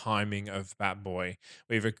the timing of Bat Boy.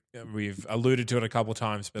 We've alluded to it a couple of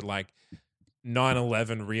times, but like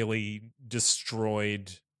 9/11 really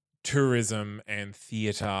destroyed tourism and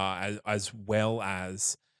theater as well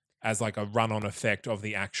as like a run-on effect of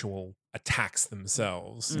the actual attacks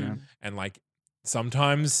themselves. Yeah. And like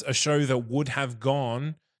sometimes a show that would have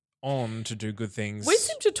gone on to do good things. We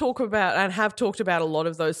seem to talk about and have talked about a lot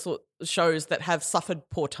of those sort of shows that have suffered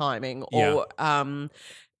poor timing or,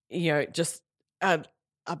 just a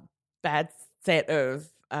bad set of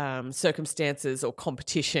circumstances or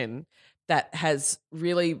competition that has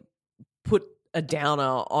really put a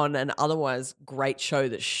downer on an otherwise great show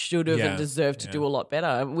that should have and deserved to do a lot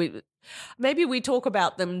better. Maybe we talk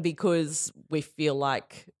about them because we feel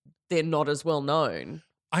like they're not as well known.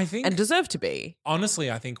 I think And deserve to be. honestly,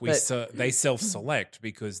 I think But- they self-select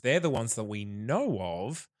because they're the ones that we know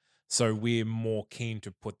of, so we're more keen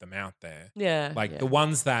to put them out there. Yeah. Like the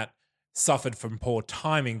ones that suffered from poor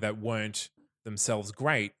timing that weren't themselves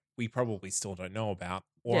great, we probably still don't know about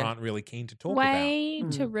or Yeah. aren't really keen to talk Way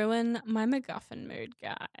to Mm. ruin my MacGuffin mood,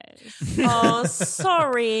 guys. Oh,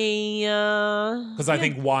 sorry. Because I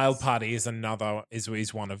think Wild Party is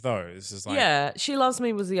is one of those. It's like, yeah, She Loves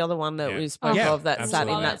Me was the other one that Yeah. we spoke Yeah, of that sat in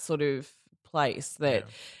absolutely. that sort of place that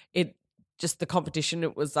it just the competition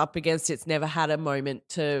it was up against. It's never had a moment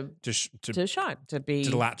to to shine, to be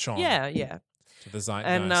to latch on. Yeah. To the zeitgeist.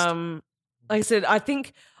 And like I said, I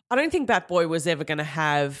don't think Bat Boy was ever going to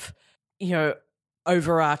have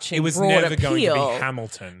overarching. it was broad never going to appeal. be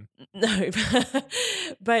Hamilton. No,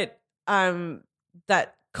 but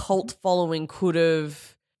that cult following could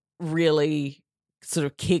have really sort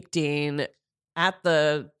of kicked in at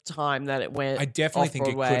the time that it went. I definitely think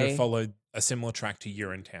it could off-Broadway. have followed a similar track to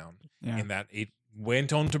Urinetown Yeah. in that it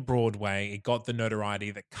went on to Broadway, it got the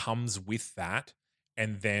notoriety that comes with that,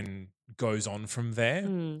 and then goes on from there.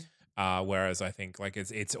 Mm. Whereas I think like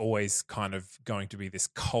it's always kind of going to be this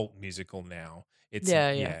cult musical now. It's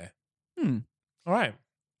Yeah. All right.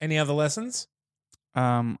 Any other lessons?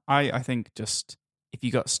 I think just if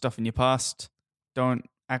you got stuff in your past, don't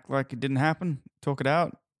act like it didn't happen. Talk it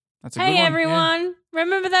out. That's a Hey good one. everyone!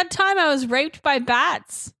 Remember that time I was raped by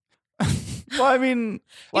bats? Well, I mean, You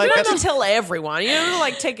like, don't have that's- to tell everyone. You don't have to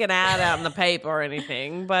like take an ad out in the paper or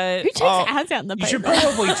anything. But Who takes ads out in the You should paper?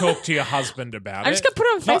 probably talk to your husband about I'm it. just gonna put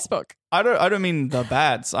it on Facebook. I don't mean the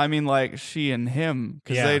bats. I mean like she and him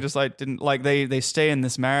because Yeah. they just like didn't like they stay in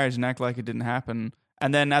this marriage and act like it didn't happen.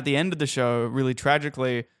 And then at the end of the show, really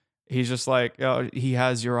tragically, he's just like, oh, he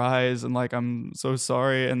has your eyes, and like, I'm so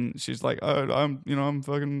sorry. And she's like, oh, I'm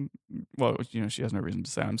fucking. Well, she has no reason to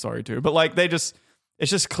say I'm sorry too. But like, it's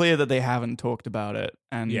just clear that they haven't talked about it,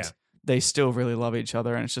 and Yeah. they still really love each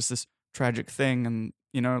other, and it's just this tragic thing, and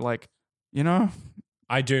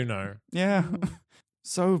I do know. yeah,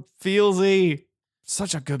 so feelsy,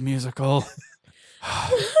 such a good musical.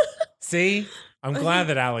 See, I'm glad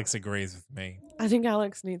that Alex agrees with me. I think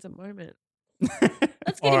Alex needs a moment.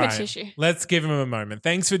 Let's get All him right, a tissue. Let's give him a moment.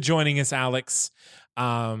 Thanks for joining us, Alex.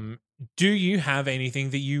 Do you have anything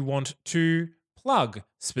that you want to plug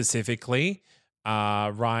specifically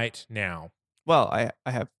right now? Well, I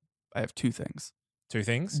have two things. Two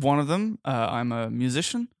things. One of them, I'm a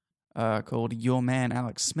musician called Your Man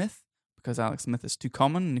Alex Smith, because Alex Smith is too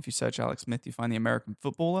common. And if you search Alex Smith, you find the American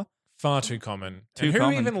footballer. Far too common. Too and who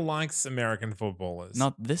common. even likes American footballers?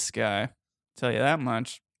 Not this guy, tell you that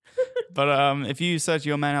much. But if you search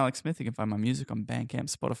Your Man Alex Smith, you can find my music on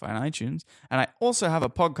Bandcamp, Spotify, and iTunes. And I also have a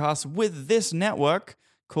podcast with this network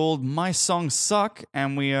called My Songs Suck.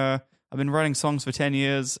 And I've been writing songs for 10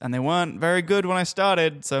 years, and they weren't very good when I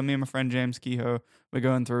started. So me and my friend James Kehoe, we're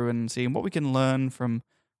going through and seeing what we can learn from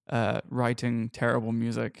writing terrible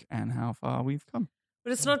music and how far we've come.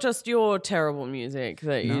 But it's not just your terrible music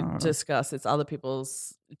that you No. discuss; it's other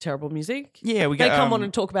people's terrible music. Yeah, we They get come on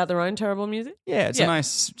and talk about their own terrible music. yeah, it's Yeah. a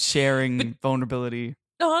nice sharing vulnerability.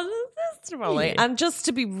 Oh, that's really. Yeah. And just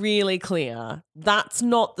to be really clear, that's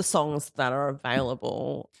not the songs that are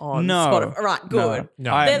available on No. Spotify. Right, good.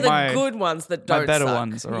 No. They're the my- good ones that don't My better suck.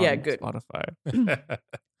 ones are yeah, on good. Spotify.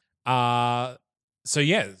 So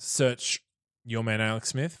yeah, search Your Man Alex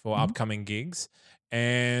Smith for upcoming gigs.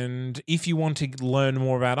 And if you want to learn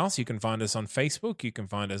more about us, you can find us on Facebook, you can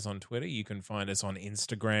find us on Twitter, you can find us on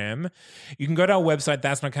Instagram. You can go to our website,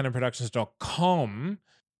 that'smykindaproductions.com,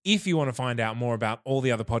 if you want to find out more about all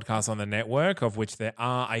the other podcasts on the network, of which there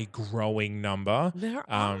are a growing number. There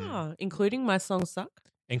are, including My Songs Suck.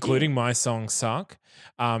 Including My Songs Suck,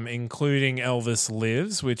 including Elvis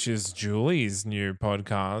Lives, which is Julie's new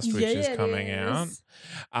podcast, which is coming out.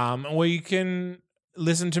 Or you can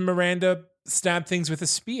listen to Miranda stab things with a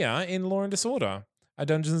spear in Law and Disorder, a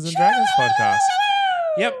Dungeons and Dragons podcast.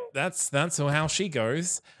 Yep, that's how she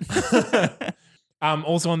goes.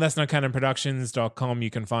 Also on that'snocanonproductions.com, you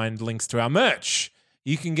can find links to our merch.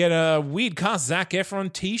 You can get a Weird Cast Zac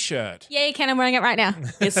Efron t-shirt. Yeah, you can. I'm wearing it right now.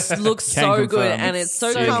 It looks Can so confirm. good and it's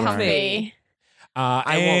so So comfy. I want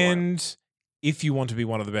one. and if you want to be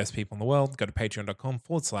one of the best people in the world, go to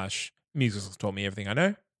patreon.com/musicals taught me everything I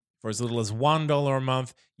know. For as little as $1 a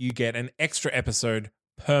month, you get an extra episode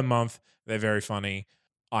per month. They're very funny.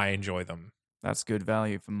 I enjoy them. That's good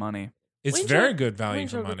value for money. It's We very enjoy- good we value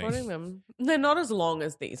enjoy for money. recording them. They're not as long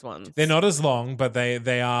as these ones. They're not as long, but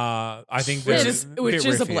they are. I think which they're is bit which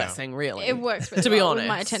is a riffier. blessing, really. It works really To be well with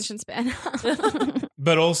my honest. attention span.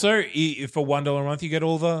 But also, for $1 a month, you get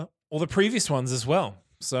all the previous ones as well.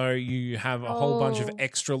 So you have a whole bunch of Oh.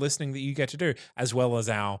 extra listening that you get to do, as well as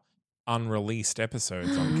our unreleased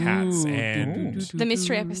episodes on cats and The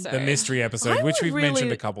mystery episode. the mystery episode, I which would we've mentioned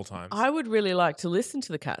really- a couple times. I would really like to listen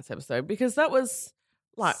to the Cats episode because that was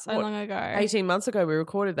like so what, long ago. 18 months ago we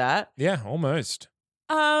recorded that. Yeah, almost.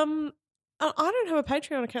 I don't have a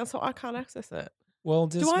Patreon account, so I can't access it. Well,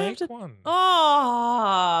 just Do I have make to- one.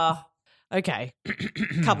 Oh, okay.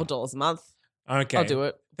 Couple dollars a month. Okay. I'll do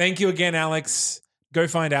it. Thank you again, Alex. Go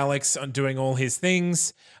find Alex on doing all his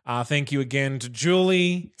things. Thank you again to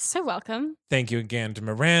Julie. So welcome. Thank you again to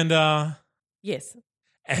Miranda. Yes.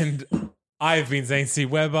 And I've been Zane C.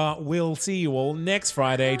 Weber. We'll see you all next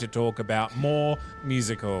Friday to talk about more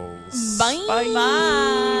musicals. Bye.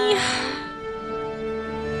 Bye.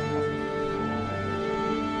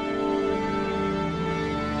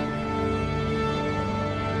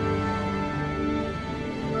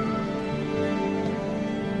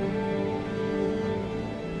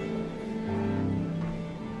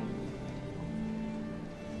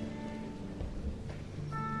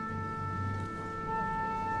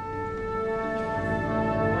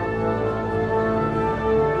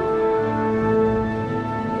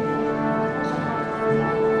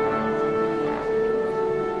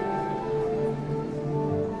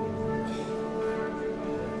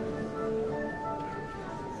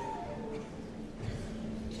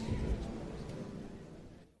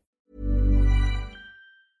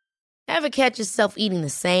 Ever catch yourself eating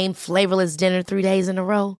the same flavorless dinner 3 days in a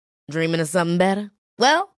row? Dreaming of something better?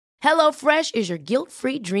 Well, HelloFresh is your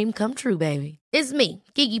guilt-free dream come true, baby. It's me,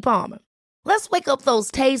 Keke Palmer. Let's wake up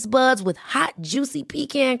those taste buds with hot, juicy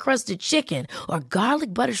pecan-crusted chicken or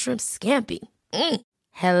garlic butter shrimp scampi.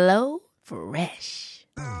 Hello Fresh.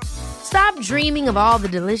 Stop dreaming of all the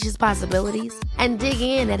delicious possibilities and dig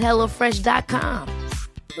in at HelloFresh.com.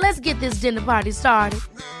 Let's get this dinner party started.